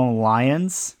your poem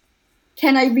Lions.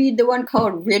 Can I read the one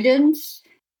called Riddance?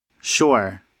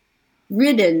 Sure.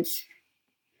 Riddance.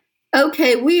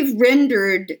 Okay, we've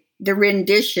rendered the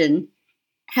rendition.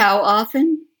 How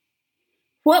often?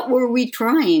 What were we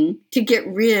trying to get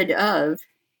rid of?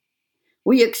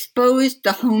 We exposed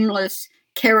the homeless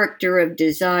character of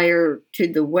desire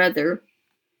to the weather.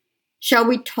 Shall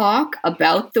we talk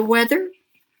about the weather?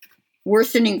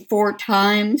 Worsening 4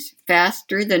 times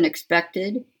faster than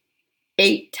expected,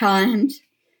 8 times,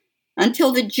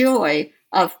 until the joy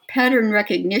of pattern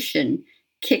recognition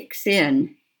kicks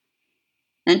in,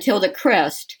 until the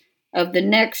crest of the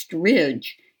next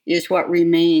ridge is what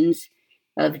remains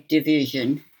of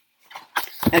division.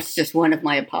 That's just one of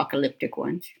my apocalyptic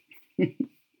ones.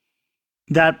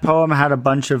 That poem had a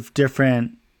bunch of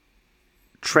different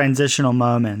transitional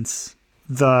moments.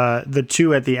 The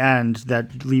two at the end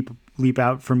that leap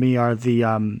out for me are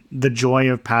the joy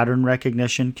of pattern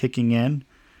recognition kicking in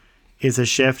is a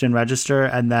shift in register,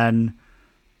 and then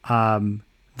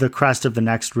the crest of the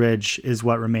next ridge is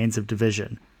what remains of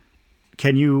division.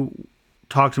 Can you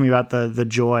talk to me about the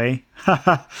joy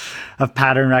of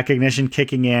pattern recognition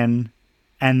kicking in,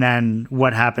 and then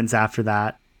what happens after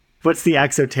that? What's the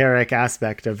exoteric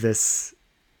aspect of this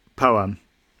poem?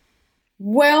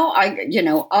 Well,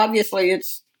 obviously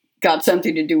it's got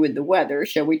something to do with the weather.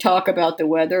 Shall we talk about the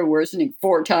weather worsening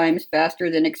 4 times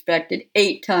faster than expected,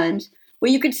 8 times?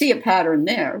 Well, you could see a pattern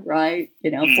there, right?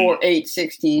 4, 8,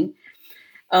 16.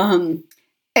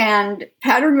 And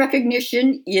pattern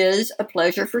recognition is a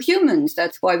pleasure for humans.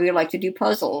 That's why we like to do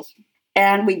puzzles.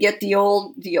 And we get the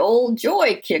old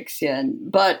joy kicks in,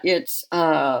 but it's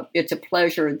a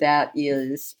pleasure that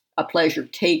is a pleasure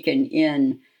taken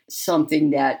in something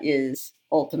that is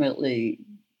ultimately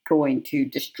going to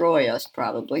destroy us,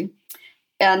 probably.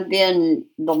 And then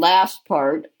the last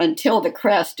part, until the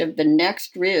crest of the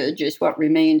next ridge is what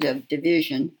remains of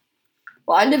division.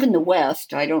 Well, I live in the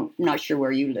West. I'm not sure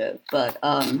where you live, but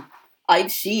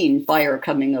I've seen fire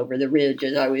coming over the ridge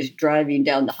as I was driving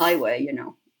down the highway,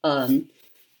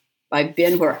 I've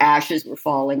been where ashes were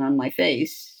falling on my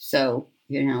face. So,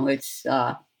 it's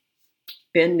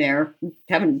been there.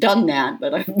 Haven't done that,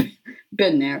 but I've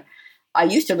been there. I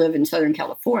used to live in Southern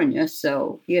California,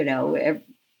 so,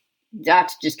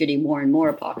 that's just getting more and more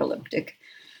apocalyptic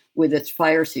with its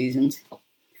fire seasons.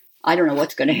 I don't know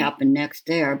what's going to happen next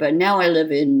there, but now I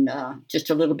live in just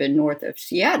a little bit north of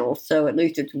Seattle, so at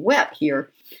least it's wet here.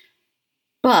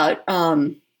 But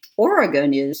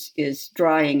Oregon is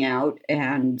drying out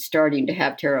and starting to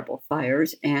have terrible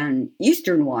fires, and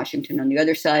eastern Washington on the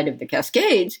other side of the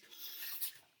Cascades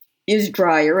is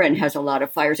drier and has a lot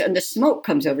of fires, and the smoke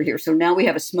comes over here. So now we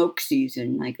have a smoke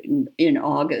season, like in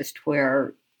August,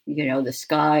 where, the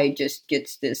sky just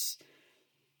gets this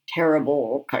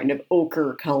terrible kind of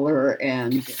ochre color,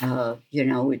 and,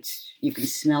 you can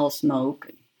smell smoke.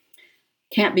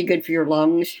 Can't be good for your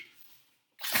lungs.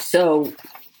 So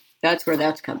that's where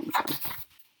that's coming from.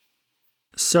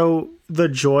 So the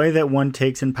joy that one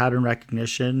takes in pattern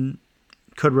recognition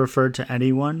could refer to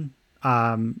anyone,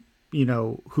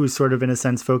 who's sort of in a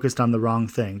sense focused on the wrong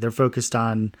thing. They're focused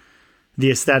on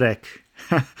the aesthetic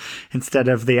instead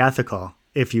of the ethical,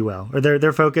 if you will, or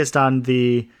they're focused on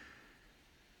the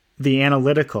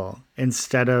analytical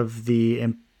instead of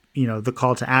the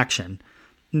call to action.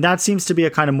 And that seems to be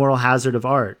a kind of moral hazard of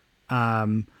art.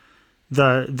 The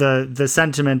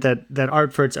sentiment that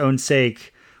art for its own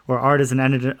sake, or art is an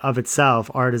end of itself,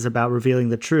 art is about revealing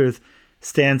the truth,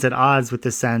 stands at odds with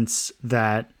the sense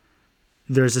that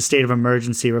there's a state of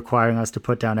emergency requiring us to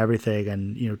put down everything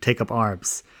and take up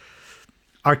arms.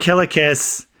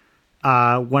 Archilochus,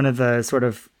 one of the sort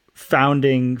of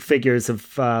founding figures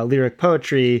of lyric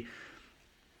poetry,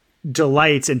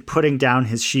 delights in putting down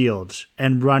his shield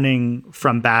and running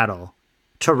from battle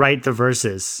to write the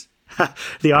verses,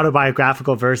 the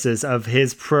autobiographical verses of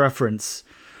his preference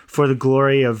for the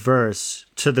glory of verse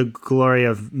to the glory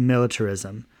of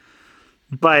militarism.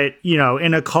 But,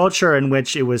 in a culture in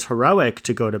which it was heroic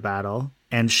to go to battle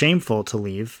and shameful to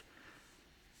leave,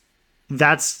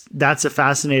 that's a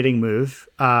fascinating move,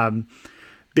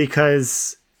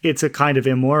 because it's a kind of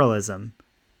immoralism,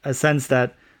 a sense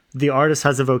that the artist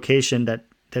has a vocation that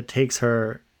takes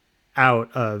her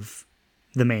out of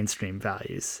the mainstream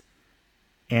values.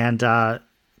 And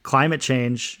climate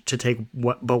change, to take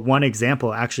but one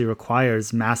example, actually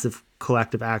requires massive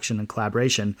collective action and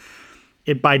collaboration.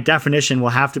 It, by definition, will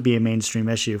have to be a mainstream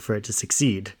issue for it to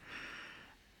succeed.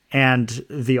 And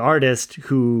the artist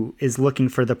who is looking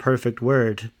for the perfect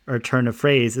word or turn of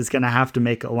phrase is going to have to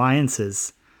make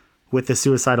alliances with the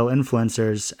suicidal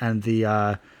influencers and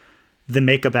the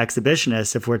makeup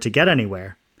exhibitionists if we're to get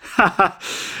anywhere.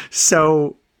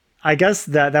 So I guess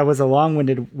that was a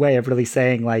long-winded way of really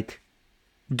saying,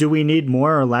 do we need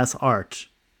more or less art?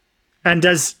 And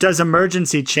does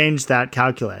emergency change that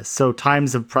calculus? So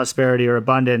times of prosperity or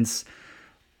abundance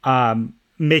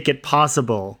make it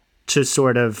possible to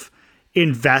sort of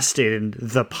invest in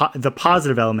the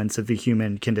positive elements of the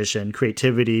human condition,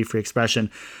 creativity, free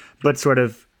expression, but sort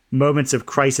of moments of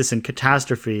crisis and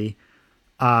catastrophe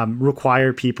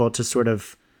require people to sort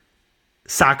of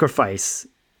sacrifice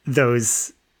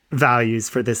those values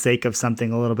for the sake of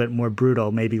something a little bit more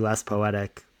brutal, maybe less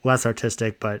poetic, less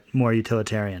artistic, but more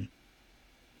utilitarian.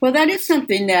 Well, that is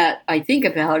something that I think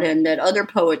about and that other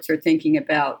poets are thinking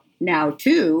about now,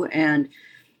 too. And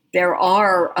there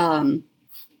are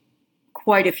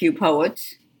quite a few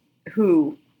poets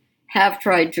who have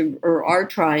tried to or are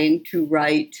trying to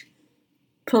write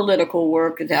political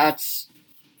work that's,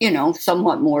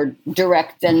 somewhat more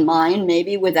direct than mine,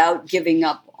 maybe, without giving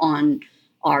up on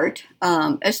art.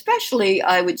 Especially,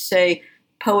 I would say,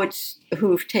 poets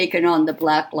who've taken on the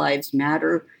Black Lives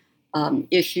Matter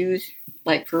issues,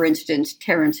 like, for instance,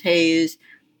 Terrence Hayes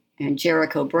and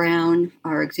Jericho Brown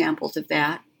are examples of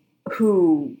that,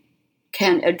 who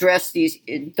can address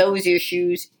those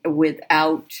issues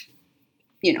without,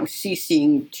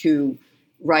 ceasing to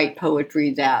write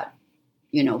poetry that,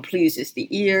 pleases the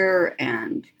ear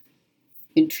and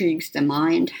intrigues the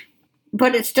mind.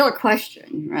 But it's still a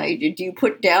question, right? Do you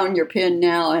put down your pen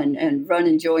now and run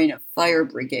and join a fire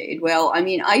brigade? Well, I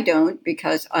mean, I don't,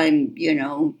 because I'm,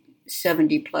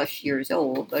 70 plus years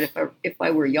old. But if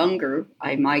I were younger,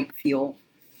 I might feel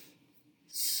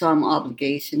some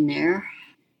obligation there.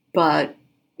 But,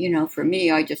 for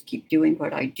me, I just keep doing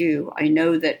what I do. I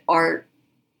know that art,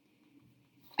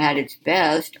 at its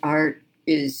best, art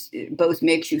both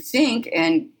makes you think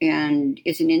and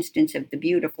is an instance of the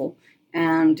beautiful.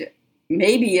 And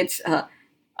maybe it's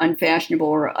unfashionable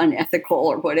or unethical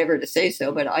or whatever to say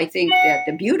so, but I think that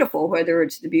the beautiful, whether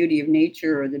it's the beauty of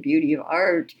nature or the beauty of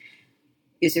art,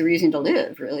 is a reason to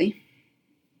live, really.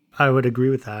 I would agree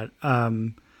with that.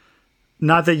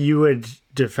 Not that you would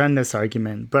defend this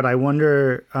argument, but I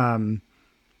wonder,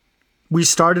 we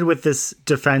started with this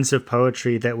defense of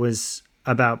poetry that was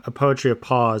about a poetry of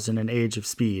pause in an age of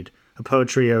speed, a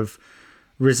poetry of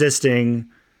resisting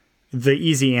the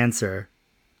easy answer,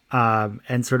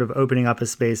 and sort of opening up a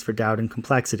space for doubt and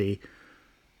complexity.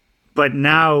 But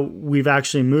now we've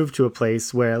actually moved to a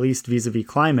place where, at least vis-a-vis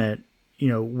climate,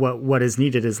 what is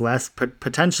needed is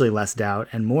potentially less doubt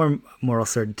and more moral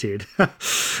certitude,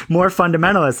 more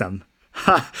fundamentalism.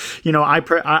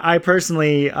 I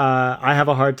personally, I have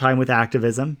a hard time with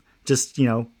activism, just,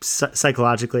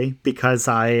 psychologically, because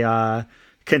I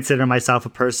consider myself a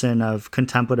person of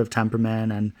contemplative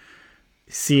temperament and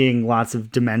seeing lots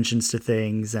of dimensions to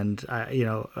things. And,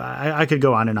 I could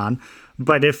go on and on.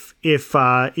 But if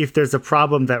there's a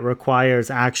problem that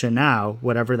requires action now,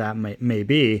 whatever that may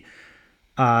be,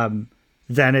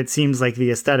 then it seems like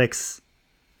the aesthetics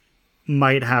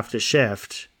might have to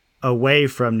shift away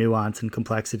from nuance and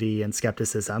complexity and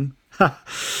skepticism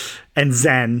and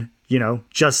Zen,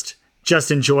 just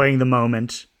enjoying the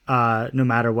moment, no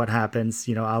matter what happens,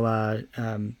 a la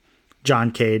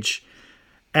John Cage,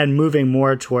 and moving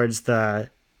more towards the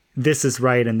this is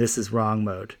right and this is wrong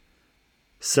mode.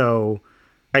 So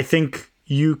I think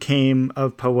you came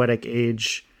of poetic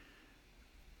age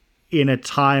in a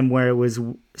time where it was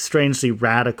strangely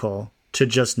radical to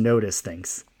just notice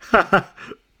things.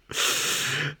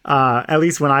 At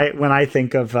least when I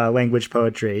think of language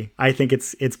poetry, I think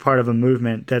it's part of a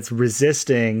movement that's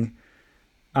resisting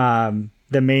the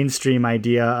mainstream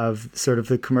idea of sort of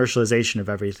the commercialization of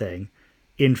everything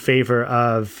in favor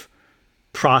of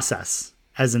process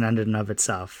as an end in and of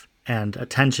itself and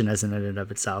attention as an end in and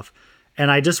of itself. And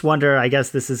I just wonder, I guess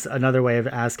this is another way of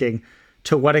asking,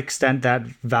 to what extent that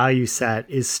value set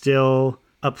is still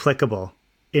applicable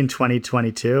in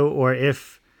 2022, or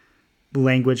if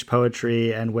language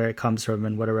poetry and where it comes from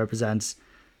and what it represents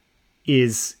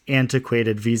is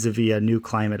antiquated vis-a-vis a new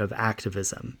climate of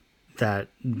activism that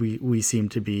we seem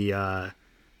to be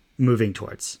moving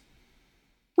towards.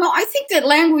 Well, I think that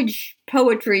language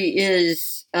poetry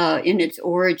is, in its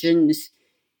origins,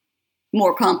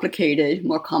 more complicated,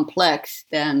 more complex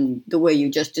than the way you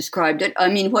just described it. I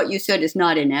mean, what you said is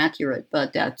not inaccurate,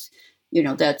 but that's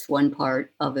one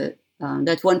part of it.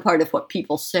 That's one part of what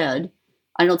people said.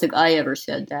 I don't think I ever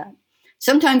said that.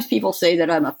 Sometimes people say that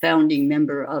I'm a founding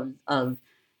member of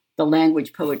the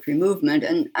language poetry movement,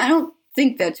 and I don't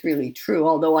think that's really true,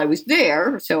 although I was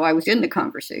there, so I was in the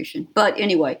conversation. But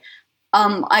anyway,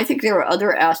 I think there are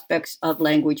other aspects of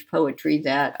language poetry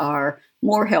that are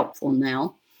more helpful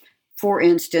now. For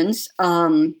instance,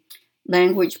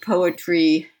 language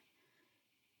poetry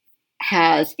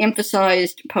has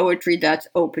emphasized poetry that's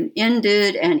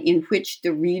open-ended and in which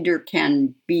the reader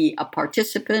can be a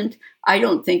participant. I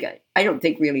don't think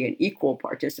really an equal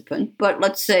participant, but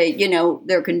let's say,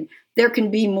 there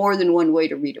can be more than one way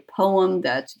to read a poem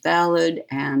that's valid,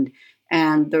 and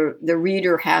the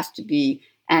reader has to be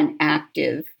an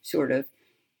active sort of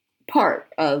part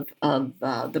of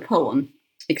the poem,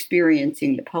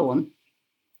 experiencing the poem.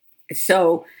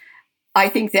 So I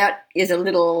think that is a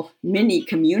little mini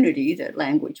community that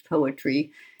language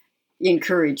poetry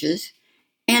encourages.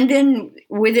 And then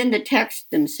within the texts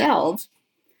themselves,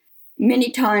 many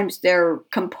times they're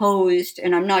composed,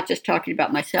 and I'm not just talking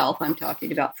about myself, I'm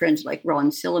talking about friends like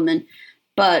Ron Silliman,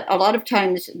 but a lot of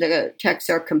times the texts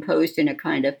are composed in a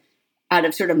kind of out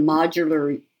of sort of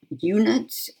modular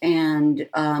units, and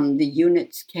the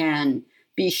units can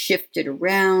be shifted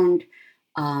around.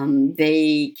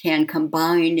 They can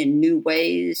combine in new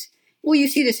ways. Well, you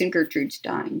see this in Gertrude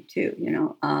Stein, too.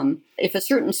 If a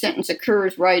certain sentence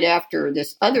occurs right after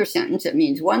this other sentence, it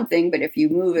means one thing. But if you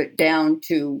move it down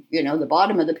to, the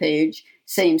bottom of the page,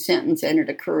 same sentence, and it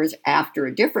occurs after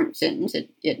a different sentence,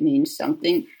 it means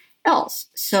something else.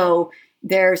 So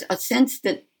there's a sense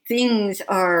that things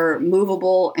are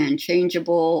movable and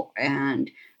changeable, and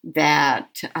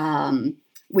that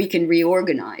we can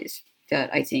reorganize, that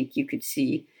I think you could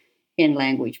see in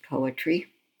language poetry.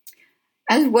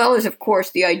 As well as, of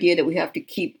course, the idea that we have to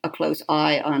keep a close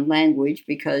eye on language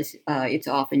because it's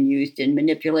often used in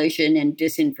manipulation and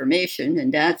disinformation,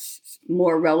 and that's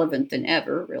more relevant than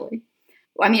ever, really.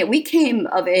 I mean, we came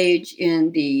of age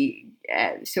in the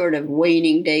sort of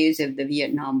waning days of the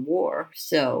Vietnam War,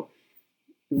 so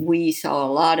we saw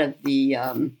a lot of the,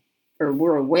 or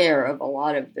were aware of a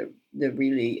lot of the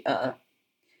really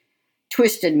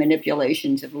twisted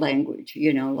manipulations of language,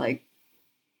 like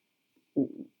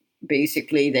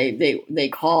basically they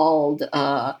called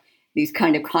these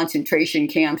kind of concentration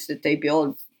camps that they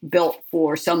built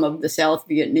for some of the South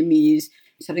Vietnamese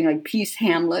something like peace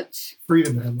hamlets.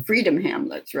 Freedom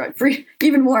hamlets, right.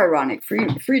 Even more ironic,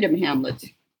 freedom hamlets.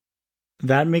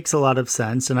 That makes a lot of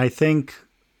sense. And I think,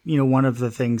 one of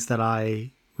the things that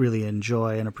I really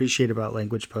enjoy and appreciate about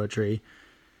language poetry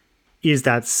is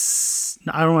that,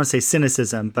 I don't want to say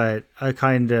cynicism, but a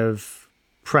kind of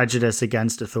prejudice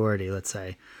against authority, let's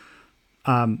say.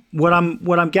 What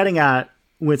I'm getting at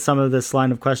with some of this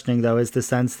line of questioning, though, is the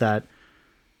sense that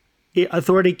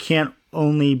authority can't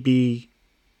only be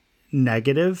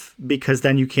negative, because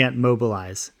then you can't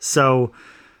mobilize. So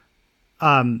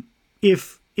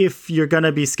if you're going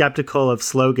to be skeptical of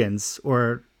slogans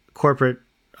or corporate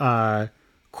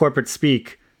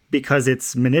speak because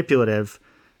it's manipulative,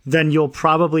 then you'll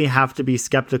probably have to be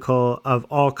skeptical of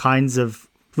all kinds of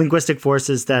linguistic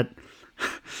forces that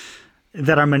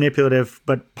are manipulative,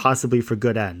 but possibly for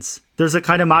good ends. There's a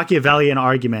kind of Machiavellian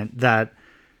argument that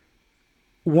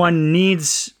one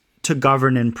needs to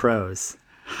govern in prose,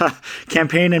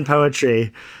 campaign in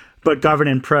poetry, but govern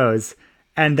in prose.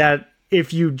 And that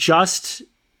if you just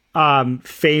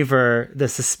favor the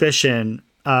suspicion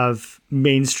of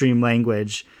mainstream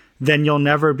language, then you'll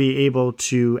never be able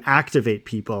to activate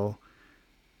people.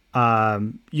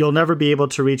 You'll never be able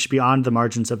to reach beyond the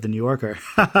margins of the New Yorker.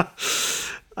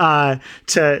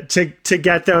 to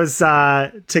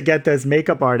get those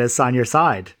makeup artists on your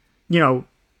side. You know,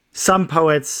 some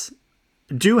poets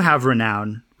do have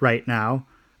renown right now.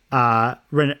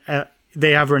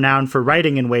 They have renown for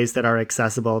writing in ways that are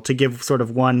accessible. To give sort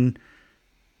of one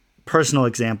personal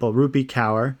example, Rupi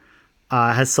Kaur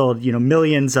has sold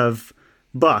millions of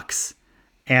books,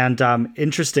 and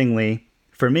interestingly,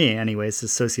 for me, anyways,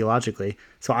 sociologically.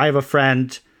 So I have a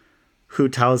friend who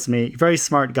tells me, very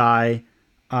smart guy.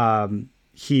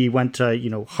 He went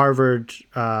to Harvard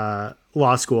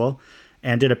law school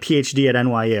and did a PhD at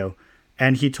NYU,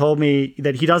 and he told me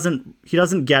that he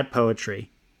doesn't get poetry.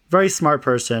 Very smart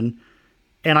person,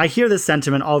 and I hear this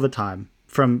sentiment all the time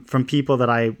from people that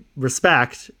I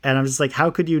respect, and I'm just like, how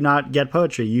could you not get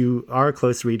poetry? You are a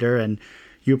close reader and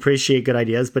you appreciate good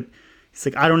ideas, but it's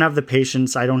like, I don't have the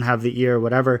patience, I don't have the ear,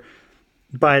 whatever.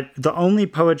 But the only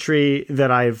poetry that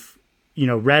I've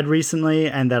read recently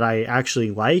and that I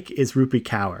actually like is Rupi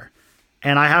Kaur.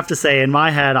 And I have to say, in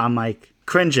my head, I'm like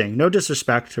cringing. No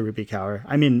disrespect to Rupi Kaur.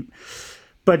 I mean,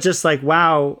 but just like,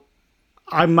 wow,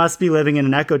 I must be living in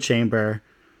an echo chamber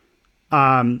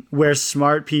where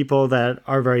smart people that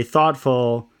are very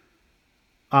thoughtful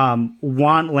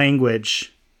want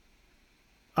language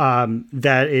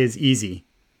that is easy,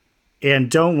 and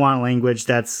don't want language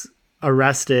that's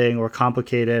arresting or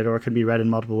complicated or can be read in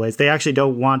multiple ways. They actually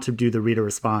don't want to do the reader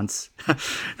response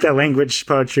that language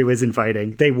poetry was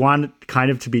inviting. They want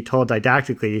kind of to be told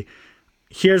didactically,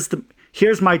 here's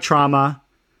my trauma.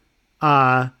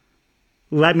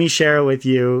 Let me share it with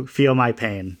you. Feel my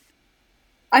pain.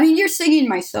 I mean, you're singing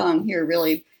my song here,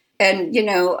 really. And,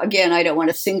 again, I don't want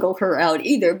to single her out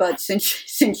either, but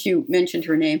since you mentioned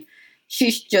her name,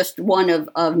 she's just one of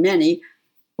many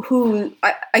who,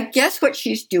 I guess what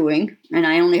she's doing, and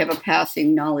I only have a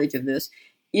passing knowledge of this,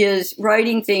 is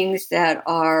writing things that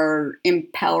are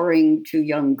empowering to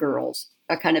young girls,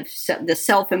 a kind of the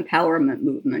self-empowerment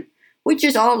movement, which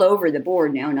is all over the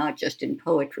board now, not just in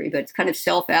poetry, but it's kind of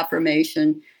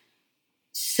self-affirmation,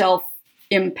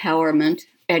 self-empowerment.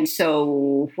 And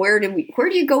so where do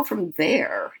you go from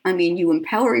there? I mean, you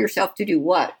empower yourself to do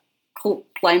what?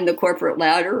 Climb the corporate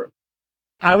ladder?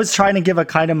 I was trying to give a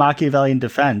kind of Machiavellian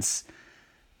defense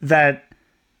that,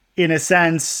 in a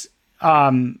sense,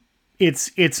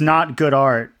 it's not good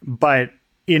art, but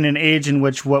in an age in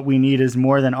which what we need is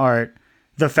more than art,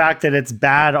 the fact that it's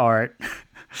bad art,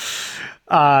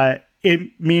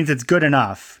 it means it's good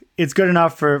enough. It's good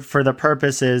enough for the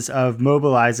purposes of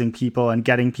mobilizing people and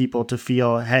getting people to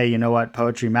feel, hey, you know what,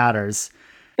 poetry matters.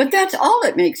 But that's all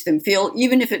it makes them feel,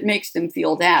 even if it makes them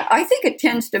feel that. I think it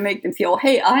tends to make them feel,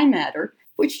 hey, I matter,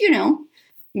 which,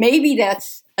 maybe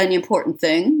that's an important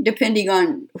thing, depending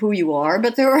on who you are.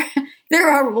 But there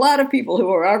are a lot of people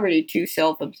who are already too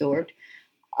self-absorbed.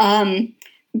 But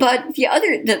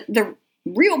the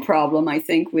real problem, I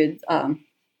think, with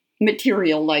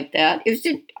material like that is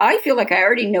that I feel like I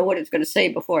already know what it's going to say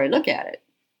before I look at it,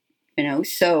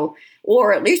 so,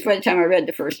 or at least by the time I read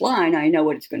the first line, I know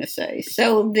what it's going to say.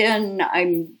 So then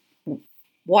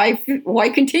why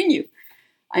continue?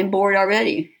 I'm bored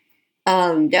already.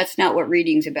 That's not what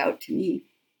reading's about to me.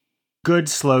 Good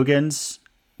slogans,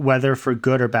 whether for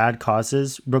good or bad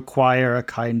causes, require a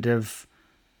kind of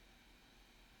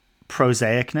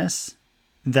prosaicness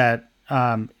that,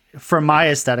 from my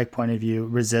aesthetic point of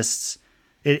view,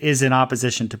 it is in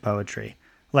opposition to poetry.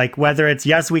 Like whether it's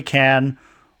Yes We Can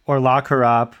or Lock Her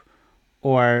Up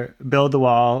or Build the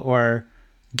Wall or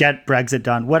Get Brexit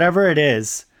Done, whatever it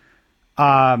is,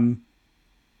 there's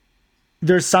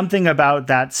something about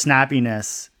that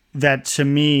snappiness that to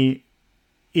me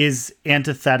is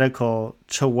antithetical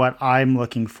to what I'm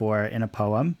looking for in a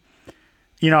poem.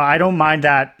 I don't mind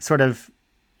that sort of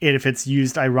if it's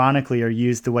used ironically or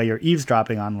used the way you're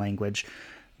eavesdropping on language.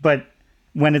 But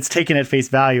when it's taken at face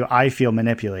value, I feel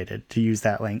manipulated, to use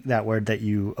that word that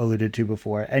you alluded to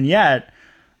before. And yet,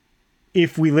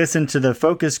 if we listen to the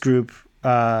focus group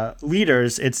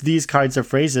leaders, it's these kinds of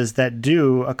phrases that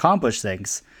do accomplish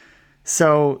things.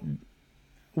 So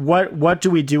what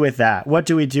do we do with that? What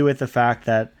do we do with the fact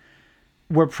that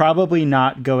we're probably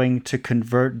not going to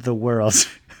convert the world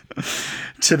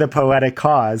to the poetic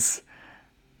cause?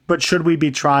 But should we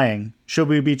be trying? Should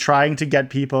we be trying to get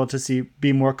people to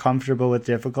be more comfortable with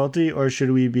difficulty, or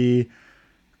should we be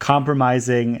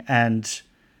compromising and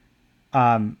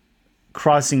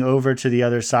crossing over to the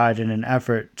other side in an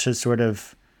effort to sort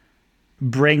of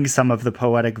bring some of the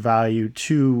poetic value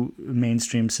to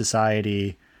mainstream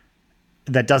society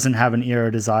that doesn't have an ear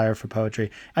or desire for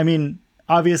poetry? I mean,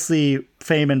 obviously,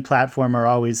 fame and platform are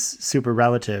always super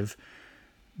relative,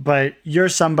 but you're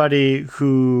somebody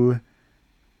who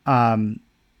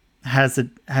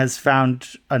has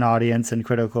found an audience and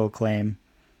critical acclaim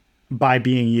by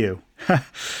being you,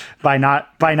 by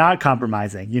not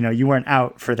compromising. You know, you weren't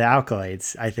out for the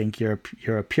accolades. I think you're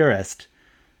a purist.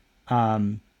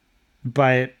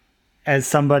 But as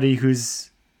somebody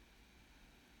who's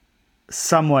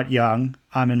somewhat young,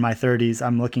 I'm in my 30s.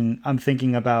 I'm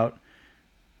thinking about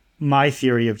my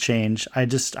theory of change. I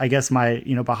guess my,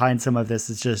 behind some of this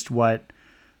is just what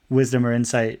wisdom or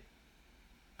insight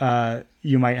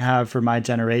you might have for my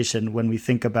generation when we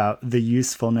think about the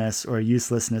usefulness or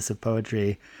uselessness of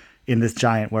poetry in this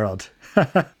giant world.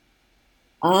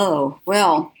 Oh,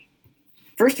 well,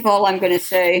 first of all, I'm going to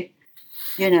say,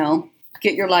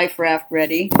 get your life raft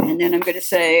ready. And then I'm going to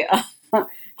say, and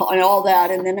all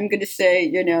that. And then I'm going to say,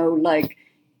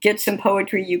 get some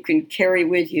poetry you can carry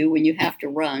with you when you have to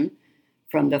run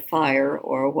from the fire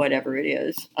or whatever it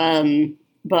is.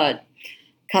 But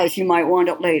because you might want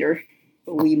it later.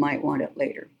 We might want it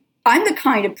later. I'm the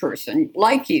kind of person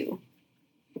like you,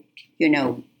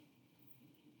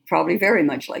 probably very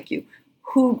much like you,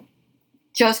 who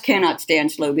just cannot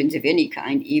stand slogans of any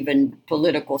kind, even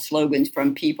political slogans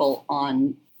from people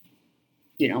on,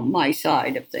 my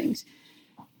side of things.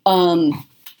 And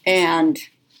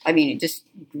I mean, it just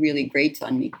really grates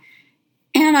on me.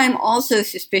 And I'm also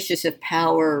suspicious of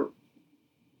power,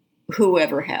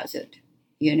 whoever has it,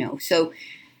 So,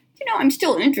 I'm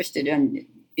still interested in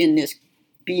this,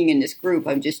 being in this group.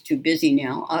 I'm just too busy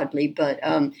now, oddly. But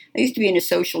I used to be in a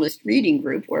socialist reading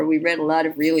group where we read a lot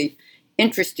of really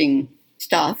interesting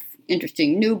stuff,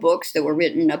 interesting new books that were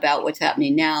written about what's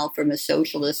happening now from a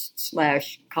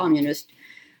socialist/communist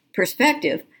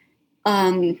perspective.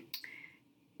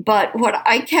 But what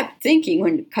I kept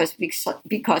thinking, because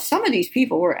some of these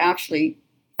people were actually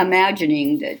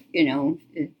imagining that,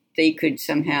 they could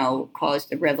somehow cause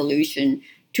the revolution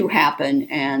to happen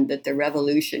and that the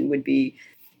revolution would be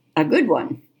a good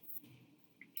one.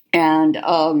 And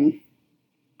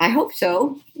I hope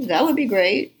so. That would be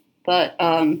great. But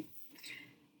I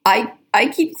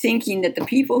keep thinking that the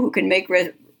people who can make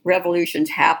revolutions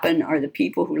happen are the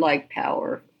people who like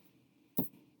power.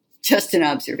 Just an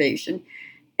observation.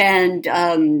 And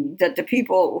that the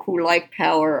people who like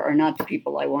power are not the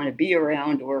people I want to be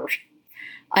around.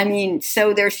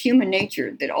 So there's human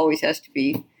nature that always has to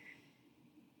be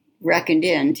reckoned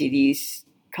into these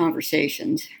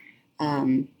conversations.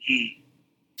 But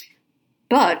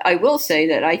I will say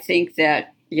that I think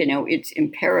that, it's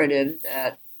imperative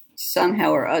that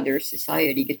somehow or other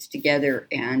society gets together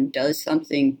and does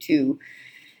something to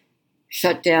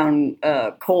shut down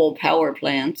coal power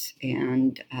plants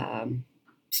and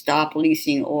stop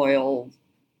leasing oil.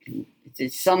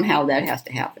 Somehow that has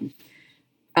to happen.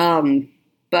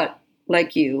 But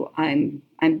like you, I'm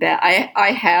bad.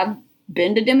 I have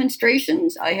been to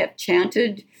demonstrations. I have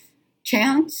chanted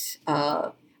chants.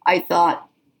 I thought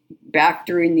back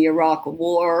during the Iraq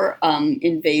War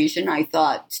invasion, I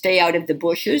thought "Stay out of the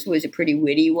bushes" was a pretty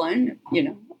witty one,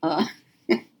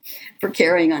 for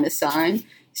carrying on a sign.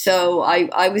 So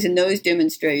I was in those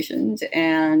demonstrations,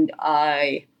 and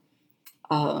I,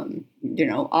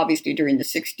 obviously during the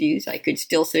 60s, I could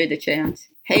still say the chants.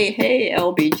 Hey,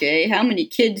 LBJ, how many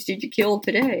kids did you kill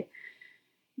today?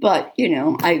 But,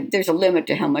 there's a limit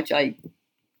to how much I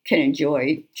can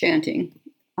enjoy chanting.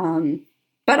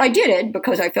 But I did it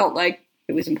because I felt like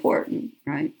it was important,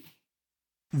 right?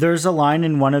 There's a line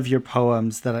in one of your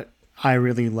poems that I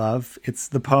really love.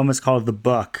 The poem is called "The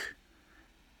Book."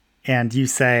 And you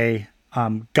say,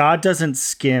 God doesn't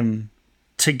skim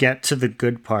to get to the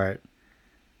good part.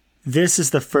 This is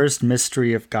the first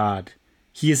mystery of God.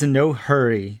 He is in no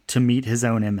hurry to meet his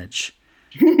own image.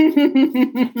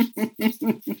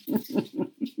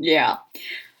 Yeah.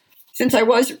 Since I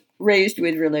was raised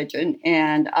with religion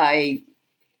and I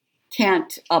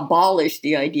can't abolish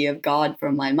the idea of God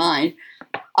from my mind,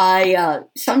 I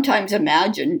sometimes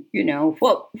imagine,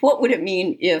 what would it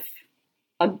mean if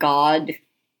a God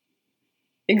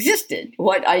existed?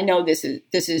 What I know this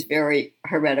is very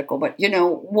heretical, but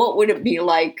what would it be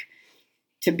like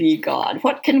to be God?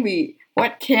 What can we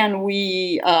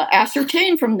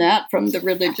ascertain from that, from the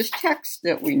religious texts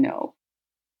that we know?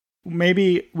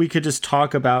 Maybe we could just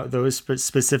talk about those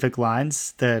specific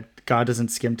lines, that God doesn't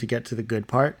skim to get to the good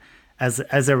part, as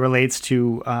it relates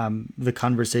to the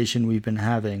conversation we've been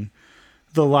having.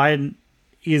 The line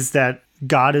is that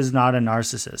God is not a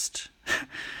narcissist.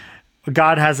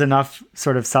 God has enough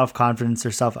sort of self-confidence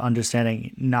or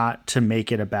self-understanding not to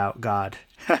make it about God.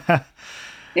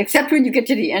 Except when you get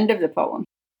to the end of the poem.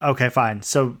 Okay, fine.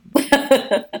 So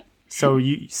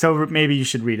maybe you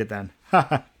should read it then.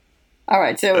 All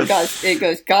right. So it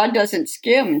goes, God doesn't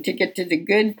skim to get to the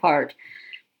good part.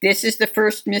 This is the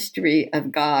first mystery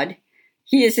of God.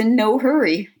 He is in no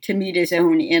hurry to meet his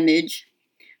own image.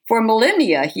 For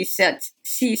millennia, he sets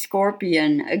sea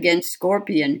scorpion against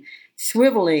scorpion,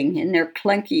 swiveling in their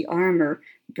clunky armor,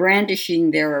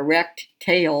 brandishing their erect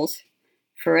tails.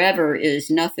 Forever is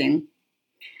nothing.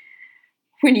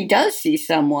 When he does see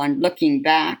someone looking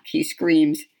back, he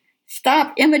screams,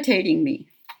 "Stop imitating me."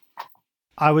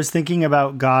 I was thinking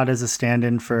about God as a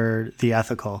stand-in for the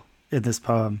ethical in this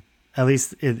poem, at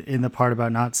least in the part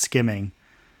about not skimming.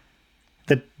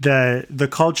 The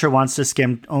culture wants to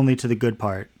skim only to the good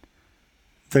part.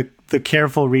 The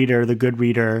careful reader, the good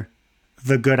reader,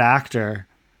 the good actor,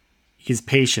 he's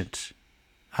patient,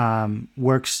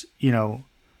 works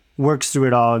through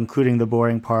it all, including the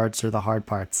boring parts or the hard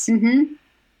parts. Mm-hmm.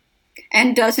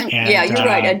 And doesn't, yeah, you're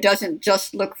right, and doesn't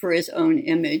just look for his own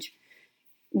image.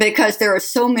 Because there are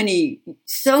so many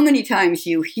times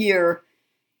you hear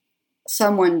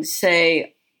someone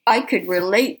say, I could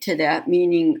relate to that,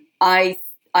 meaning I've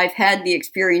had the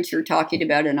experience you're talking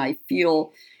about and I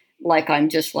feel like I'm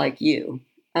just like you.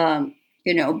 But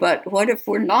what if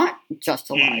we're not just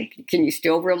alike? Can you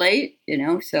still relate?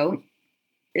 So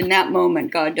in that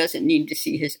moment, God doesn't need to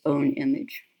see his own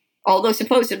image. Although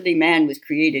supposedly man was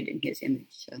created in his image.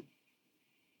 So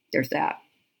there's that.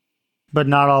 But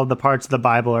not all the parts of the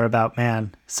Bible are about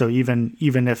man. So even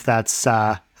if that's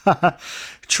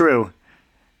true,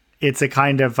 it's a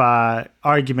kind of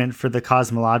argument for the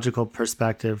cosmological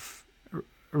perspective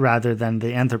rather than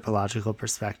the anthropological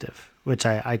perspective, which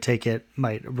I take it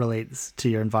might relate to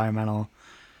your environmental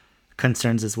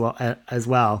concerns as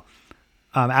well.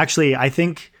 Actually,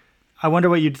 I wonder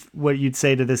what you'd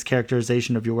say to this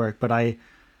characterization of your work. But I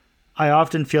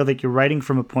often feel that you're writing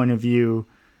from a point of view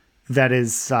that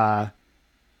is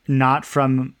not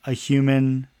from a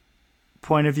human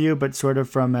point of view, but sort of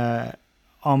from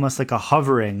almost like a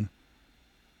hovering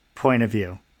point of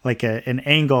view, like an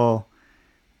angle.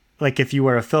 Like if you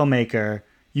were a filmmaker,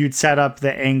 you'd set up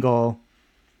the angle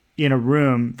in a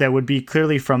room that would be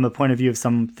clearly from the point of view of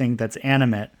something that's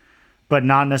animate, but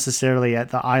not necessarily at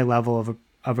the eye level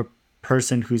of a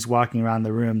person who's walking around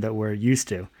the room that we're used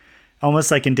to, almost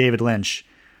like in David Lynch.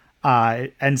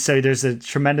 And so there's a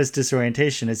tremendous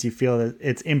disorientation as you feel that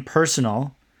it's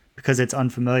impersonal because it's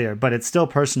unfamiliar, but it's still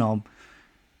personal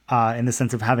in the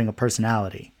sense of having a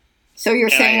personality. So you're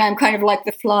saying I'm kind of like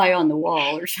the fly on the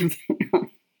wall or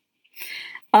something.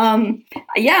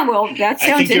 Yeah, well, that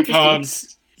sounds interesting. Your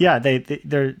poems, yeah,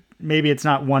 they're maybe it's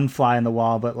not one fly on the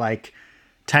wall, but like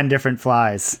 10 different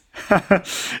flies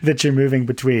that you're moving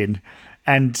between.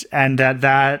 And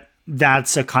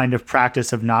that's a kind of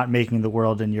practice of not making the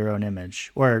world in your own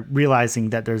image, or realizing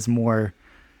that there's more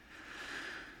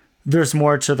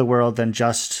to the world than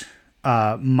just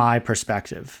my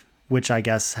perspective, which I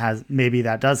guess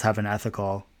does have an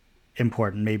ethical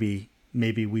importance.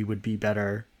 Maybe we would be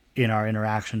better in our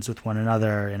interactions with one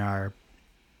another, in our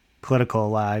political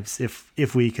lives,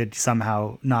 if we could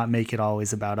somehow not make it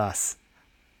always about us.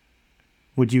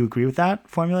 Would you agree with that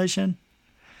formulation?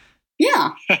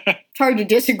 Yeah, it's hard to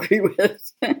disagree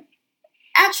with.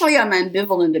 Actually, I'm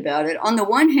ambivalent about it. On the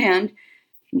one hand,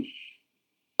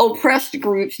 oppressed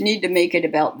groups need to make it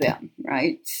about them,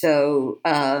 right? So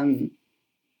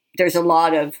there's a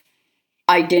lot of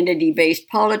identity-based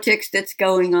politics that's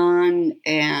going on,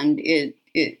 and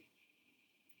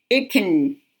it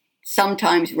can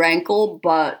sometimes rankle,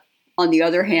 but on the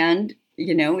other hand,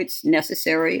 it's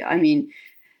necessary. I mean,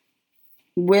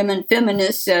 women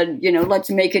feminists said, let's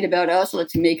make it about us,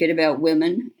 let's make it about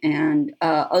women, and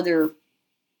other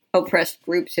oppressed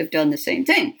groups have done the same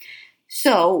thing.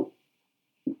 So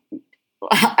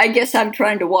I guess I'm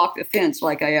trying to walk the fence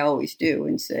like I always do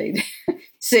and say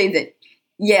that,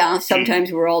 yeah,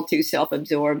 sometimes we're all too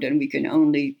self-absorbed and we can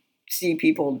only see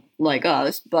people like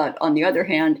us. But on the other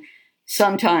hand,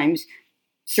 sometimes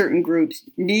certain groups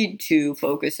need to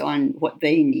focus on what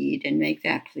they need and make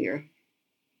that clear.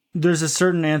 There's a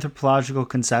certain anthropological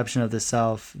conception of the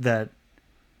self that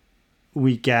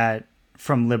we get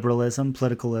from liberalism,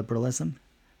 political liberalism,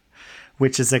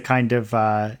 which is a kind of,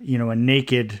 a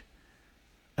naked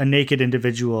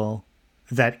individual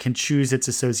that can choose its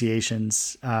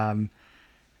associations, and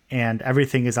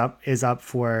everything is up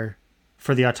for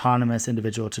the autonomous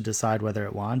individual to decide whether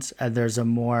it wants. And there's a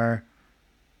more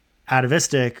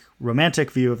atavistic,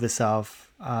 romantic view of the self,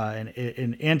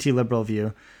 an anti-liberal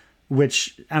view,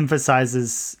 which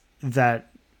emphasizes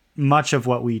that much of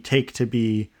what we take to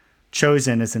be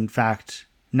chosen is in fact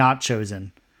not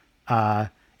chosen.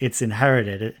 It's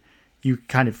inherited.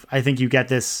 I think you get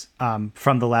this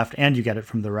from the left and you get it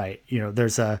from the right.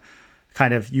 There's a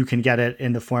kind of, you can get it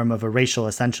in the form of a racial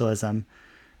essentialism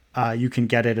You can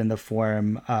get it in the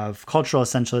form of cultural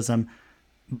essentialism.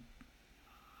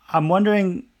 I'm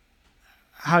wondering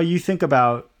how you think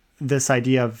about this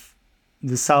idea of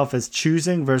the self as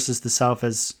choosing versus the self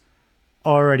as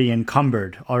already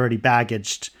encumbered, already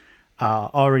baggaged,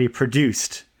 already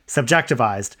produced,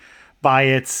 subjectivized by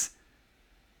its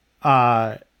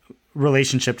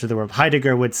relationship to the world.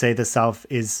 Heidegger would say the self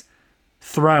is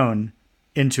thrown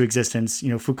into existence.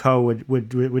 Foucault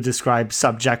would describe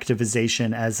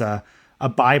subjectivization as a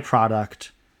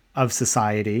byproduct of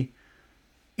society.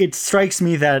 It strikes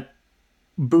me that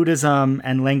Buddhism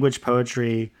and language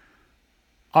poetry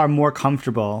are more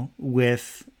comfortable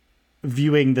with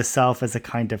viewing the self as a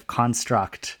kind of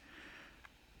construct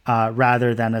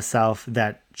rather than a self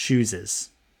that chooses.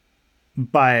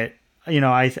 But,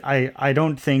 I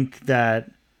don't think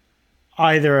that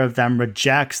either of them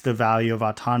rejects the value of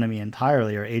autonomy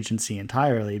entirely or agency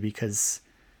entirely, because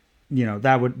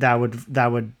that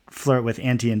would flirt with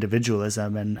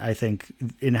anti-individualism, and I think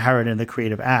inherent in the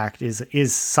creative act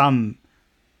is some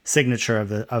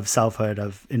signature of selfhood,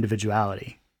 of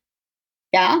individuality.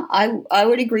 Yeah, I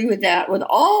would agree with that, with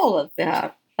all of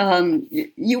that.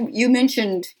 You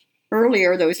mentioned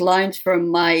earlier those lines from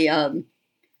my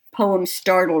poem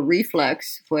Startled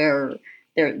Reflex, where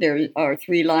there are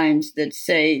 3 lines that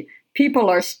say, people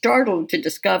are startled to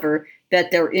discover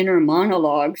that their inner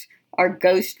monologues are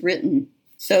ghost written.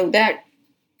 So that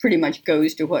pretty much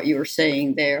goes to what you were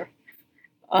saying there.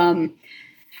 But,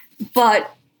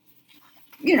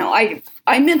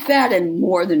 I meant that in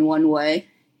more than one way.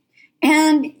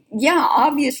 And yeah,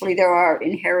 obviously there are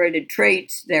inherited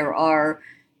traits. There are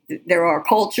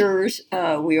cultures.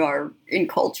 We are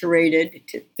enculturated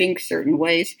to think certain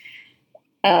ways.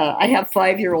 I have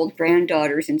 5-year-old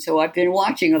granddaughters, and so I've been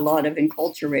watching a lot of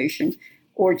enculturation,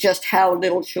 or just how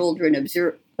little children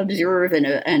observe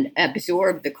and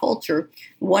absorb the culture.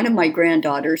 One of my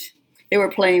granddaughters, they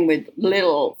were playing with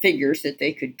little figures that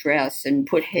they could dress and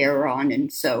put hair on,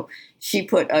 and so she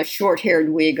put a short-haired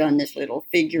wig on this little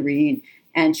figurine,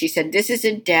 and she said, "This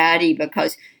isn't daddy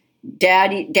because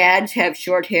dads have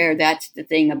short hair. That's the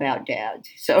thing about dads."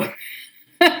 So.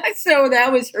 So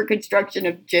that was her construction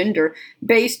of gender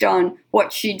based on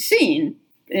what she'd seen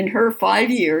in her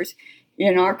 5 years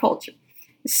in our culture.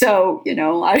 So,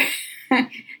 I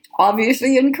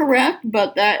obviously incorrect,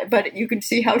 but you can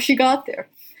see how she got there.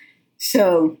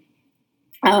 So,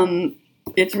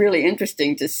 it's really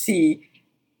interesting to see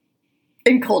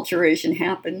enculturation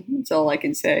happen. That's all I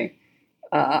can say.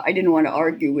 I didn't want to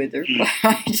argue with her, but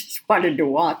I just wanted to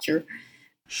watch her.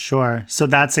 Sure. So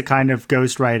that's a kind of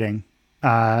ghost writing.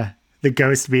 The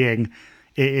ghost being,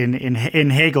 in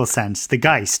Hegel's sense, the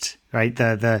Geist, right?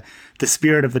 The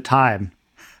spirit of the time.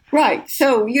 Right.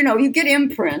 So, you get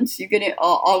imprints, you get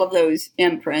all of those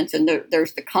imprints, and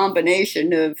there's the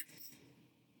combination of,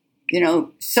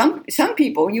 some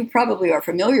people, you probably are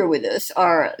familiar with this,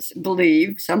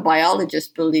 some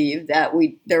biologists believe that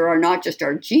there are not just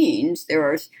our genes,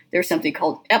 there's something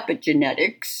called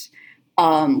epigenetics,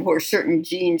 where certain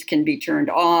genes can be turned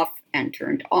off and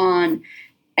turned on,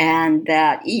 and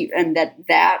that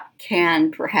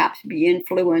can perhaps be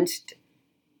influenced.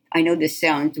 I know this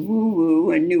sounds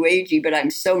woo-woo and new agey, but I'm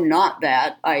so not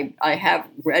that. I have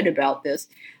read about this.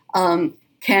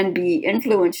 Can be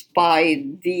influenced by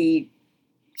the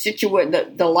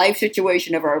life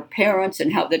situation of our parents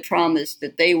and how the traumas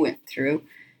that they went through.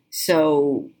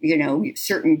 So,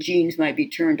 certain genes might be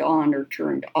turned on or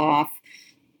turned off.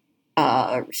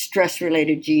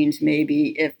 Stress-related genes, maybe,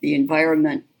 if the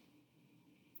environment,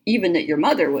 even that your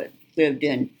mother lived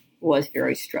in, was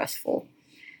very stressful.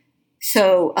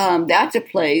 So that's a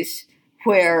place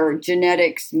where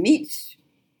genetics meets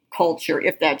culture,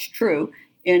 if that's true,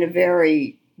 in a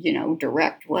very,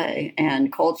 direct way.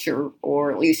 And culture,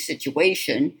 or at least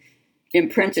situation,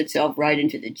 imprints itself right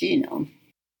into the genome.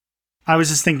 I was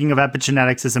just thinking of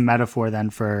epigenetics as a metaphor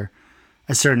then for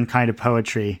a certain kind of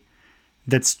poetry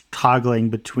that's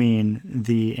toggling between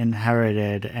the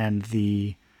inherited and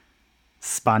the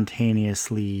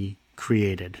spontaneously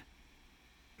created.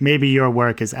 Maybe your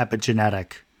work is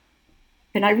epigenetic.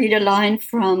 Can I read a line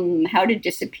from How to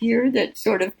Disappear that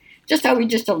sort of, just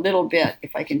a little bit,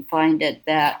 if I can find it,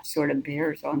 that sort of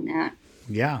bears on that?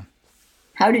 Yeah.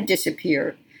 How to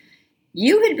Disappear.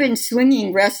 You had been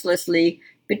swinging restlessly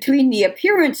between the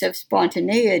appearance of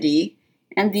spontaneity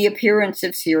and the appearance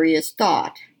of serious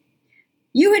thought.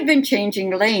 You had been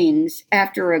changing lanes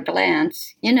after a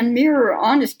glance in a mirror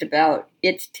honest about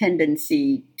its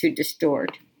tendency to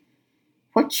distort.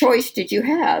 What choice did you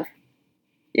have?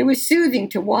 It was soothing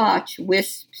to watch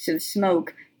wisps of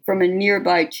smoke from a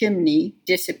nearby chimney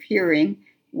disappearing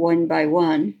one by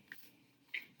one.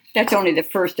 That's only the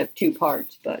first of two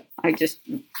parts, but I just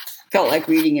felt like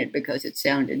reading it because it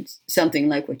sounded something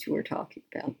like what you were talking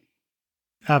about.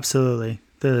 Absolutely.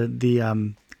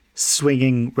 The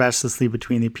swinging restlessly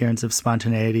between the appearance of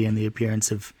spontaneity and the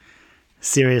appearance of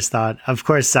serious thought. Of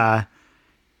course, the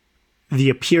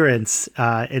appearance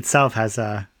itself has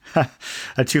a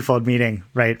a twofold meaning,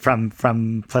 right? From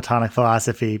Platonic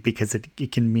philosophy, because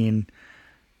it can mean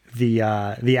the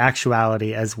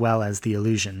actuality as well as the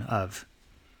illusion of.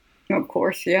 Of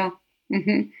course, yeah.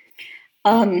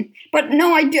 Mm-hmm. But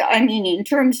no, I do. I mean, in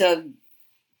terms of,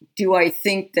 do I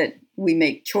think that we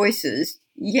make choices?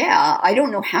 Yeah, I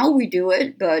don't know how we do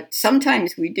it, but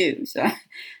sometimes we do. So,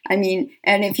 I mean,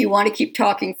 and if you want to keep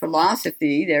talking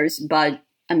philosophy, there's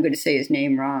I'm going to say his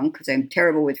name wrong because I'm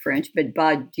terrible with French, but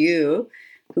Badiou,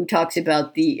 who talks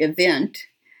about the event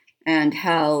and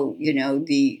how,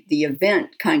 the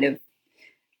event kind of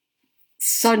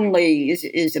suddenly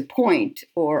is a point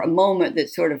or a moment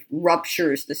that sort of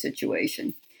ruptures the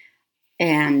situation.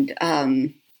 And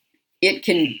it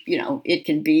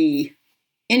can be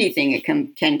anything. It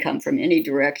can come from any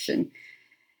direction,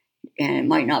 and it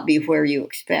might not be where you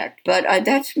expect. But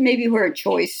that's maybe where a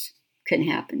choice can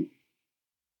happen.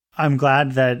 I'm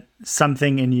glad that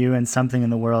something in you and something in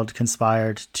the world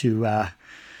conspired to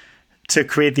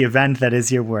create the event that is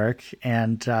your work.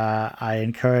 And I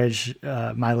encourage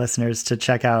my listeners to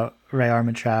check out Rae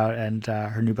Armantrout and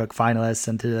her new book, Finalists.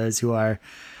 And to those who are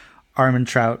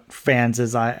Armantrout fans,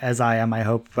 as I am, I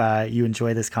hope you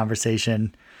enjoy this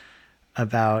conversation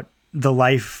about the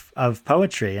life of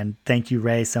poetry. And thank you,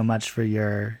 Rae, so much for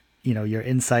your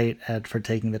insight and for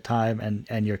taking the time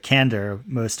and your candor,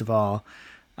 most of all,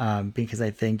 because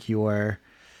I think your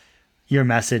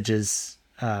message is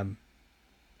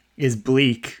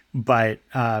bleak, but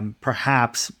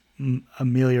perhaps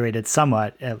ameliorated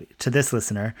somewhat to this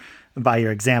listener by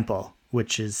your example,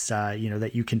 which is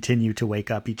that you continue to wake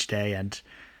up each day and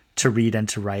to read and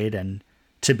to write and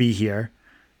to be here.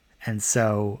 And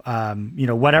so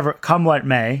whatever, come what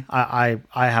may, I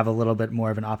have a little bit more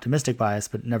of an optimistic bias,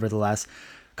 but nevertheless,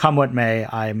 come what may,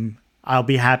 I'll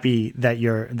be happy that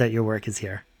your work is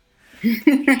here.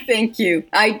 Thank you.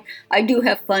 I do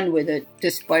have fun with it,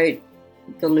 despite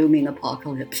the looming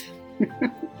apocalypse.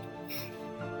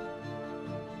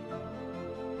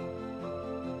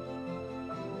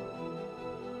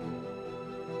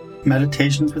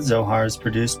 Meditations with Zohar is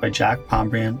produced by Jack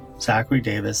Pombriant, Zachary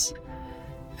Davis,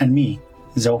 and me,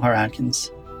 Zohar Adkins.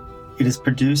 It is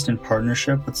produced in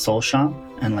partnership with Soul Shop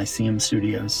and Lyceum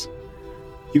Studios.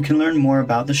 You can learn more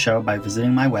about the show by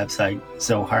visiting my website,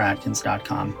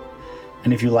 zoharadkins.com.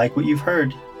 And if you like what you've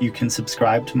heard, you can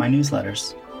subscribe to my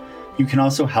newsletters. You can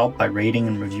also help by rating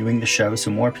and reviewing the show so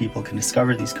more people can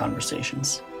discover these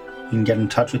conversations. You can get in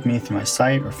touch with me through my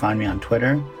site or find me on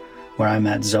Twitter, where I'm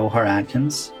at Zohar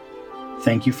Adkins.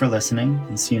 Thank you for listening,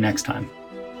 and see you next time.